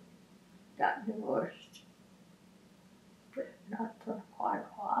go. Got divorced. But not for quite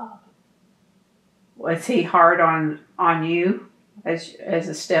a while. Was he hard on you as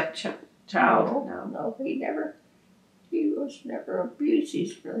a stepchild? No, he was never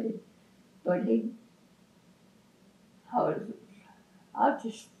abusive really. But I was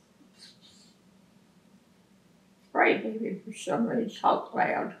just afraid of him for some reason. He talked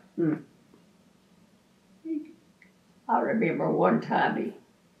loud. Mm. I remember one time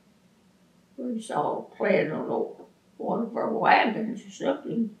we was all playing on one of our wagons or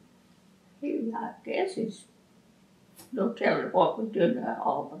something. I guess he's no telling what we did.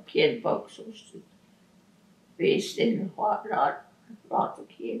 All the kid folks was feasting and whatnot. Lots of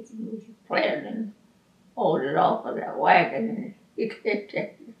kids and we was playing and holding off of that wagon and he kept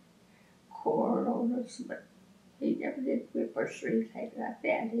taking corn on us, but he never did whip us or anything like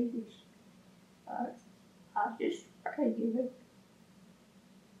that. He was, I just afraid you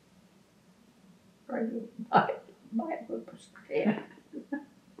might whip us again.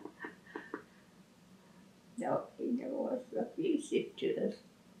 No, he never was abusive to us.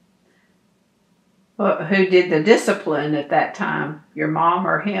 Well, who did the discipline at that time? Your mom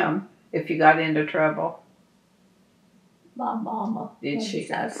or him, if you got into trouble? My mama. Did she?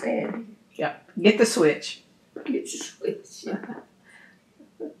 As I said. Yeah. Get the switch. Get the switch.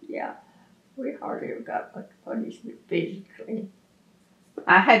 Yeah. We hardly ever got much punishment physically.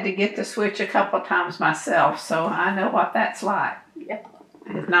 I had to get the switch a couple times myself, so I know what that's like. Yeah.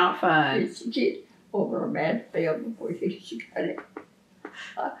 It's not fun. Did you get over a bad field before she got it?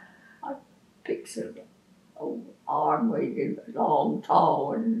 I picked some old arm-weighted, long,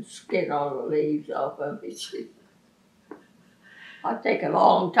 tall, and skin all the leaves off of it. I'd take a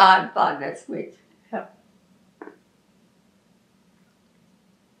long time to find that switch. Yep.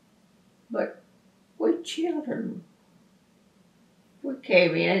 But we children, we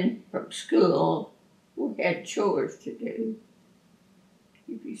came in from school, we had chores to do.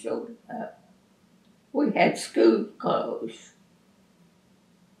 If you showed up. We had school clothes.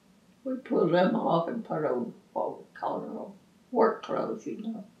 We pulled them off and put on what we call our work clothes, you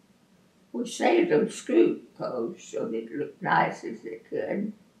know. We saved those school clothes so they'd look nice as they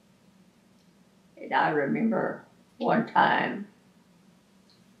could. And I remember one time,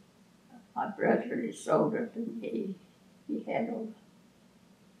 my brother is older than me. He had a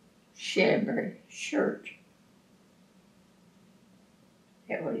chamois shirt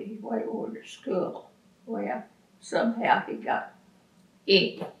that he wore to school. Well, somehow he got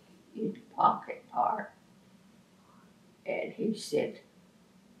ink in the pocket part. And he said,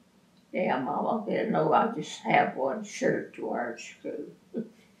 "Damn, Mama, I didn't know I just have one shirt to wear at school."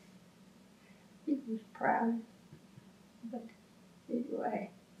 He was proud. But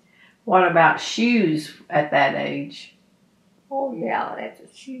anyway. What about shoes at that age? Oh, yeah, that's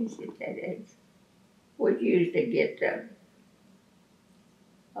a shoes at that age. We used to get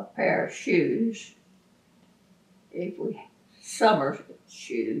a pair of shoes. If we summer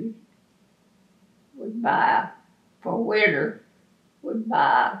shoes, we'd buy for winter. We'd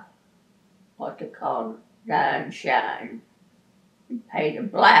buy what they call dye and shine. We paint them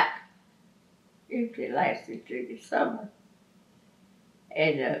black if they lasted through the summer.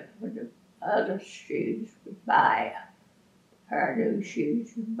 And with the other shoes, we'd buy a pair of new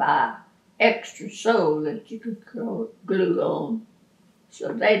shoes. We'd buy extra sole that you could glue on.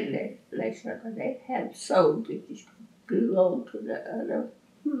 So they'd have soles that you could glue on to the other.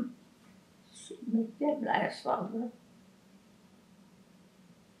 So make them last longer.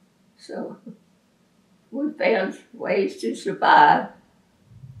 So we found ways to survive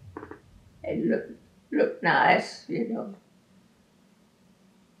and look nice, you know.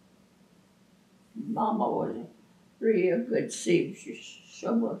 Mama was a real good seamstress.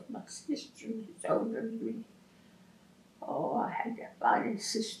 So was my sister, who's older than me. Oh, I had the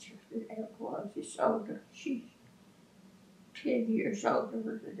finest sister that ever was. She's older. She's 10 years older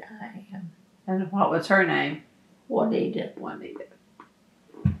than I am. And what was her name? Juanita. Juanita.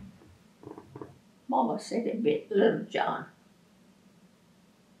 Mama said it bit Little John.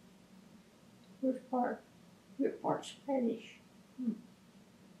 We're part Spanish.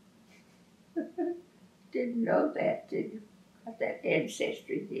 Didn't know that, did you? Got that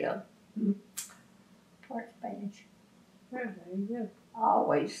ancestry deal. horse bench. Oh, there you go. I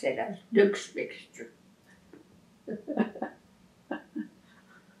always said I was Duke's mixture.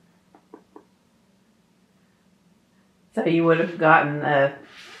 So you would have gotten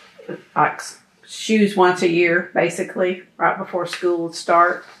like shoes once a year, basically, right before school would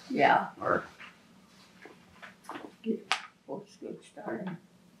start. Yeah. Or Before school started.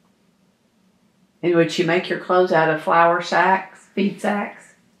 and would you make your clothes out of flour sacks, feed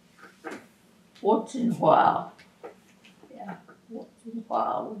sacks? Once in a while. Yeah. Once in a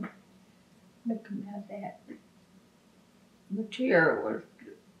while we make them out of that. Material was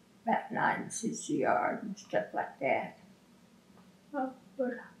about 9 cents a yard and stuff like that. Oh,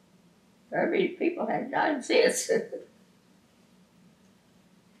 but very many people had 9 cents.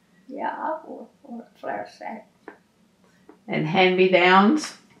 Yeah, I wore a flour sack. And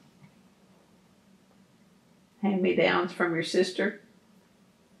hand-me-downs? Hand-me-downs from your sister?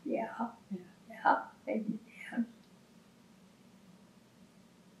 Yeah. Yeah. And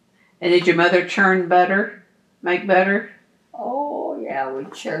And did your mother churn butter? Make butter? oh, yeah, we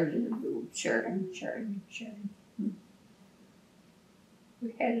churned.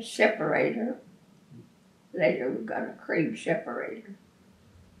 We had a separator. Later we got a cream separator.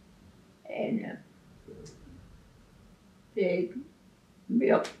 And big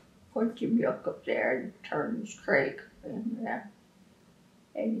milk, put your milk up there and turn this crank. And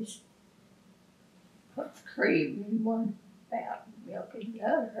you put the cream in one spout and milk in the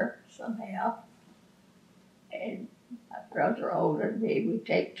other somehow. And my brother older than me, we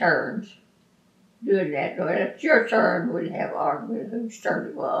take turns doing that. When it's your turn, we'd have argument whose turn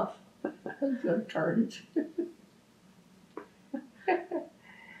it was. Who's gonna turn it?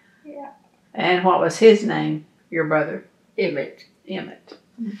 Yeah. And what was his name, your brother? Emmett. Emmett.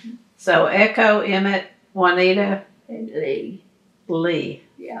 Mm-hmm. So Echo, Emmett, Juanita, And Lee. Lee.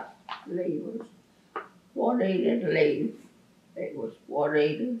 Yeah. Lee was Juanita and Lee. It was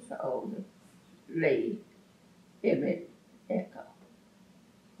Juanita's oldest. Lee. Emmett. Echo.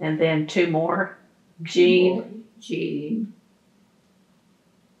 And then two more, Jean. Jean.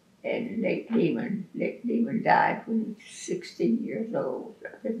 And Nick Demon. Nick Demon died when he was 16 years old.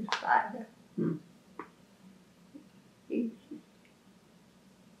 I didn't find him. He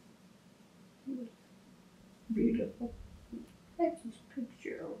was beautiful. That's his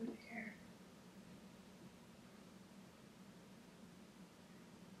picture over there.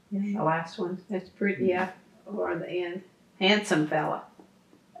 And the last one. That's pretty, yeah. Or the end. Handsome fella.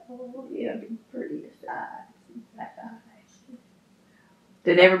 Oh, yeah, the prettiest eyes. Black eyes.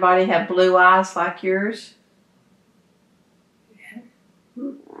 Did everybody have blue eyes like yours? Yeah.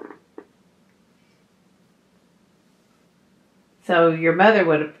 So your mother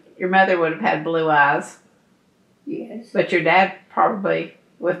would have had blue eyes, Yes. but your dad probably,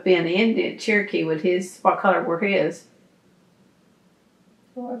 with being the Indian Cherokee, what color were his?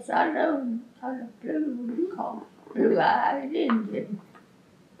 As far as I know blue, what do you call it? Blue-eyed Indian.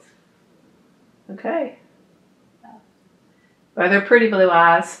 Okay. Well, they're pretty blue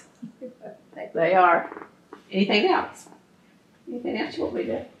eyes. They are. Anything else? Anything else you want me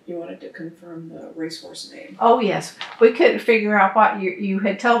to? You wanted to confirm the racehorse name. Oh, yes. We couldn't figure out what you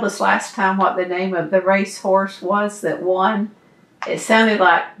had told us last time what the name of the racehorse was that won. It sounded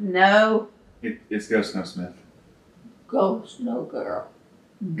like no. It's Go Snow Smith. Go Snow Girl.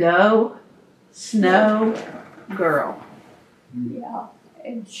 Go Snow Girl. Yeah.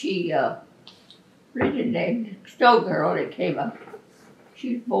 And she really named Snow Girl. It came up.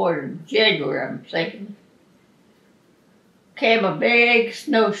 She was born in January, I'm thinking. Came a big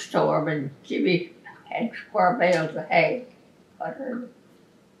snowstorm and Jimmy had 4 bales of hay. Put her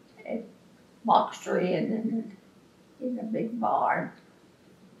and boxed her in a big barn.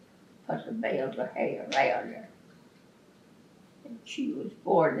 Put the bales of hay around her. And she was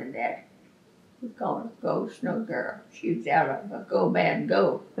born in that. We call her Go Snow Girl. She was out of a Go Man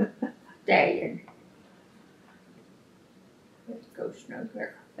Go stallion. Let's Go Snow Girl.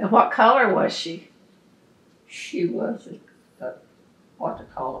 And what color was she? She was what to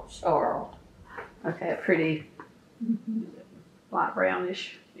call it, sorrel. Okay, pretty light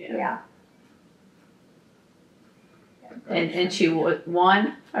brownish. Yeah. And she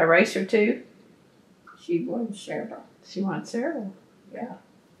won a race or two? She won several. She won several. Yeah.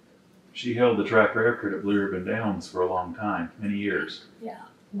 She held the track record at Blue Ribbon Downs for a long time, many years. Yeah.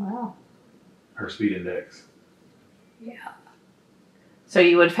 Wow. Her speed index. Yeah. So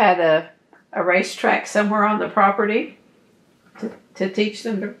you would have had a racetrack somewhere on the property to teach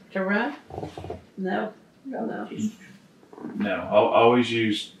them to run? No. No. No, I always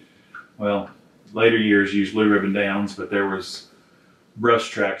used, well, later years used Blue Ribbon Downs, but there was brush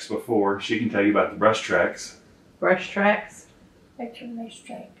tracks before. She can tell you about the brush tracks. Brush tracks? That's a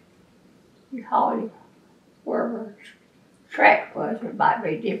racetrack. You haul wherever track was, it might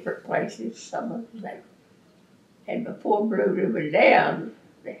be different places, some of them. And before Blue Ribbon down,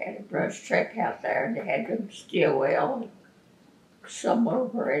 they had a brush track out there, and they had them Stillwell, some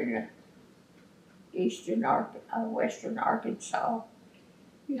over in western Arkansas.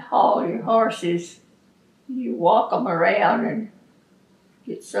 You haul your horses, you walk them around and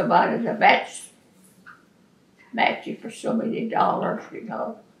get somebody to match you for so many dollars, you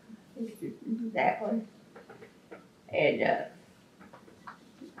know, that way. And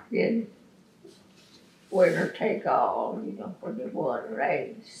then winner take all, you know, for the one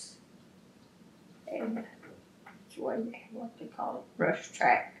race. And that's what they call it, brush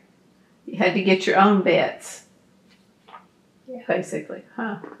track. You had to get your own bets. Yeah. Basically,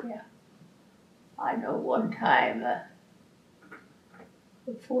 huh? Yeah. I know one time,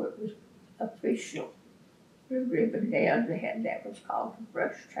 before it was official, Blue Ribbon down, that was called the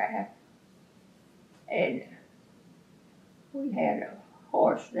brush track. And we had a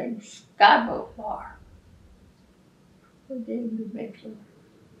horse named Skyboat Bar. We named him into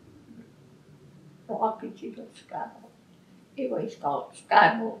blockage of Skyboat. Anyway, it's called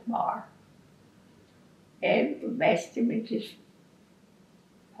Skyboat Bar. And we matched him with this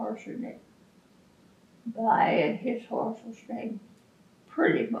person that and his horse was named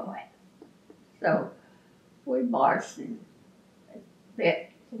Pretty Boy. So we marched and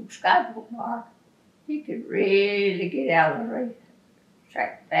bet from Skyboat Bar. He could really get out of the race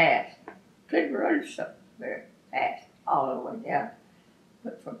track fast. Couldn't run so very fast all the way down.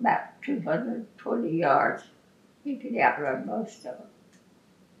 But from about 220 yards, he could outrun most of them.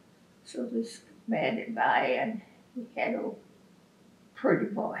 So this man in my end, he had a Pretty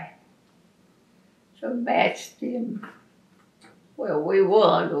Boy. So matched him. Well, we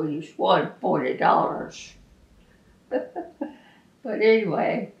won. We just won $40. But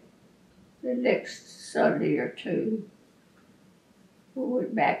anyway, the next Sunday or two, we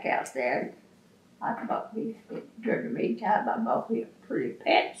went back out there. I bought me, during the meantime, I bought me a pretty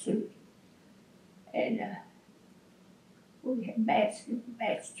pantsuit. And we had matched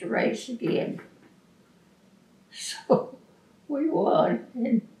the race again. So we won.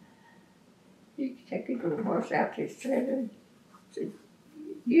 And he took his little horse out to his trailer and said,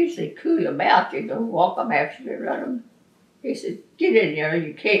 usually cool them out, you go walk them after you run them. He said, get in there,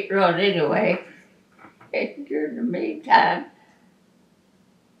 you can't run anyway. And during the meantime,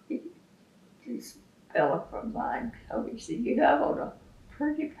 this fella from mine told me, he said, you have on a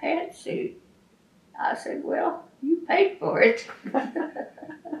pretty pantsuit. I said, well, you paid for it.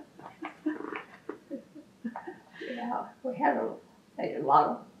 Yeah, we had a lot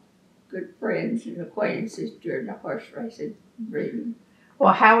of good friends and acquaintances during the horse racing breeding.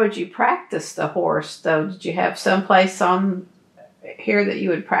 Well, how would you practice the horse, though? Did you have some place on here that you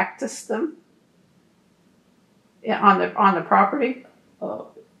would practice them? Yeah, on the property?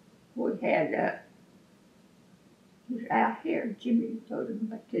 We had out here, Jimmy told him,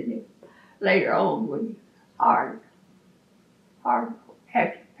 but then later on we hired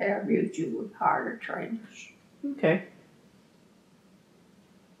had to pay our mutual with harder trainers. Okay.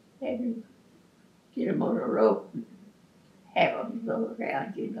 And get them on a rope and have them go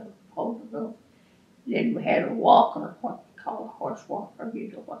around, you know, hold the rope. Then we had a walker, what we call a horse walker,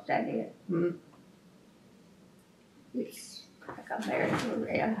 you know what that is. Mm. It's like a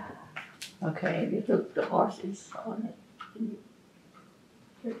merry-go-round. Okay. And they hook the horses on it. And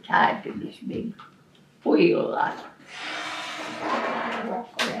they're tied to this big wheel like walk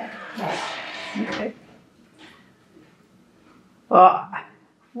around. Okay. Well,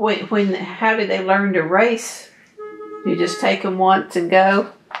 how did they learn to race? You just take them once and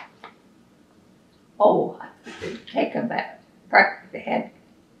go? Oh, they take them out. They had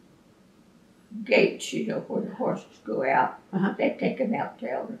gates, you know, where the horses go out. Uh-huh. They take them out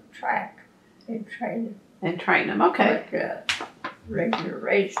there on the track and train them. And train them, okay. But regular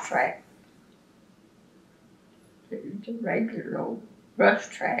racetrack, the regular old brush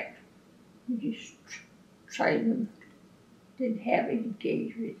track, you just train them. Didn't have any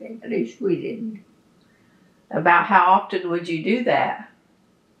gauge or anything. At least we didn't. About how often would you do that?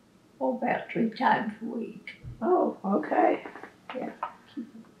 Oh, about 3 times a week. Oh, okay. Yeah,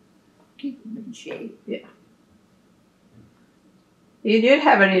 keep them in shape. Yeah. You did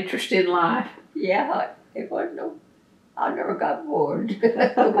have an interesting life. Yeah, it wasn't no. I never got bored.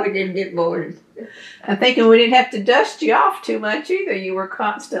 We didn't get bored. I'm thinking we didn't have to dust you off too much either. You were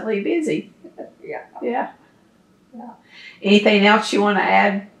constantly busy. Yeah. Yeah. Yeah. Anything else you want to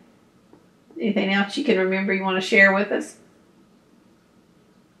add? Anything else you can remember you want to share with us?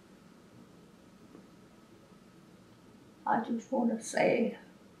 I just want to say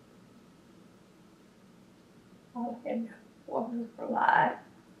I had a wonderful life.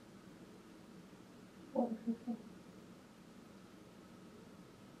 Wonderful.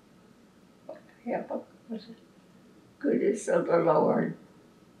 Help us, goodness of the Lord,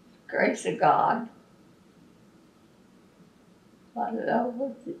 grace of God, my love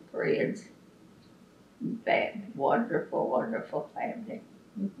with the friends, and wonderful, wonderful family.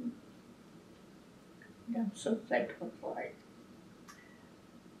 Mm-hmm. I'm so thankful for it.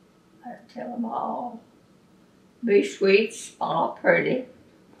 I tell them all, be sweet, smile pretty,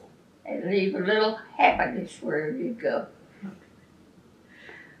 and leave a little happiness wherever you go.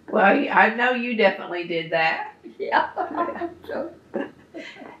 Well, I know you definitely did that. Yeah. So,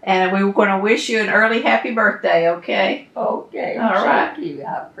 And we were going to wish you an early happy birthday, okay? okay. All right. Thank you.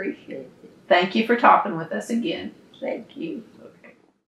 I appreciate it. Thank you for talking with us again. Thank you.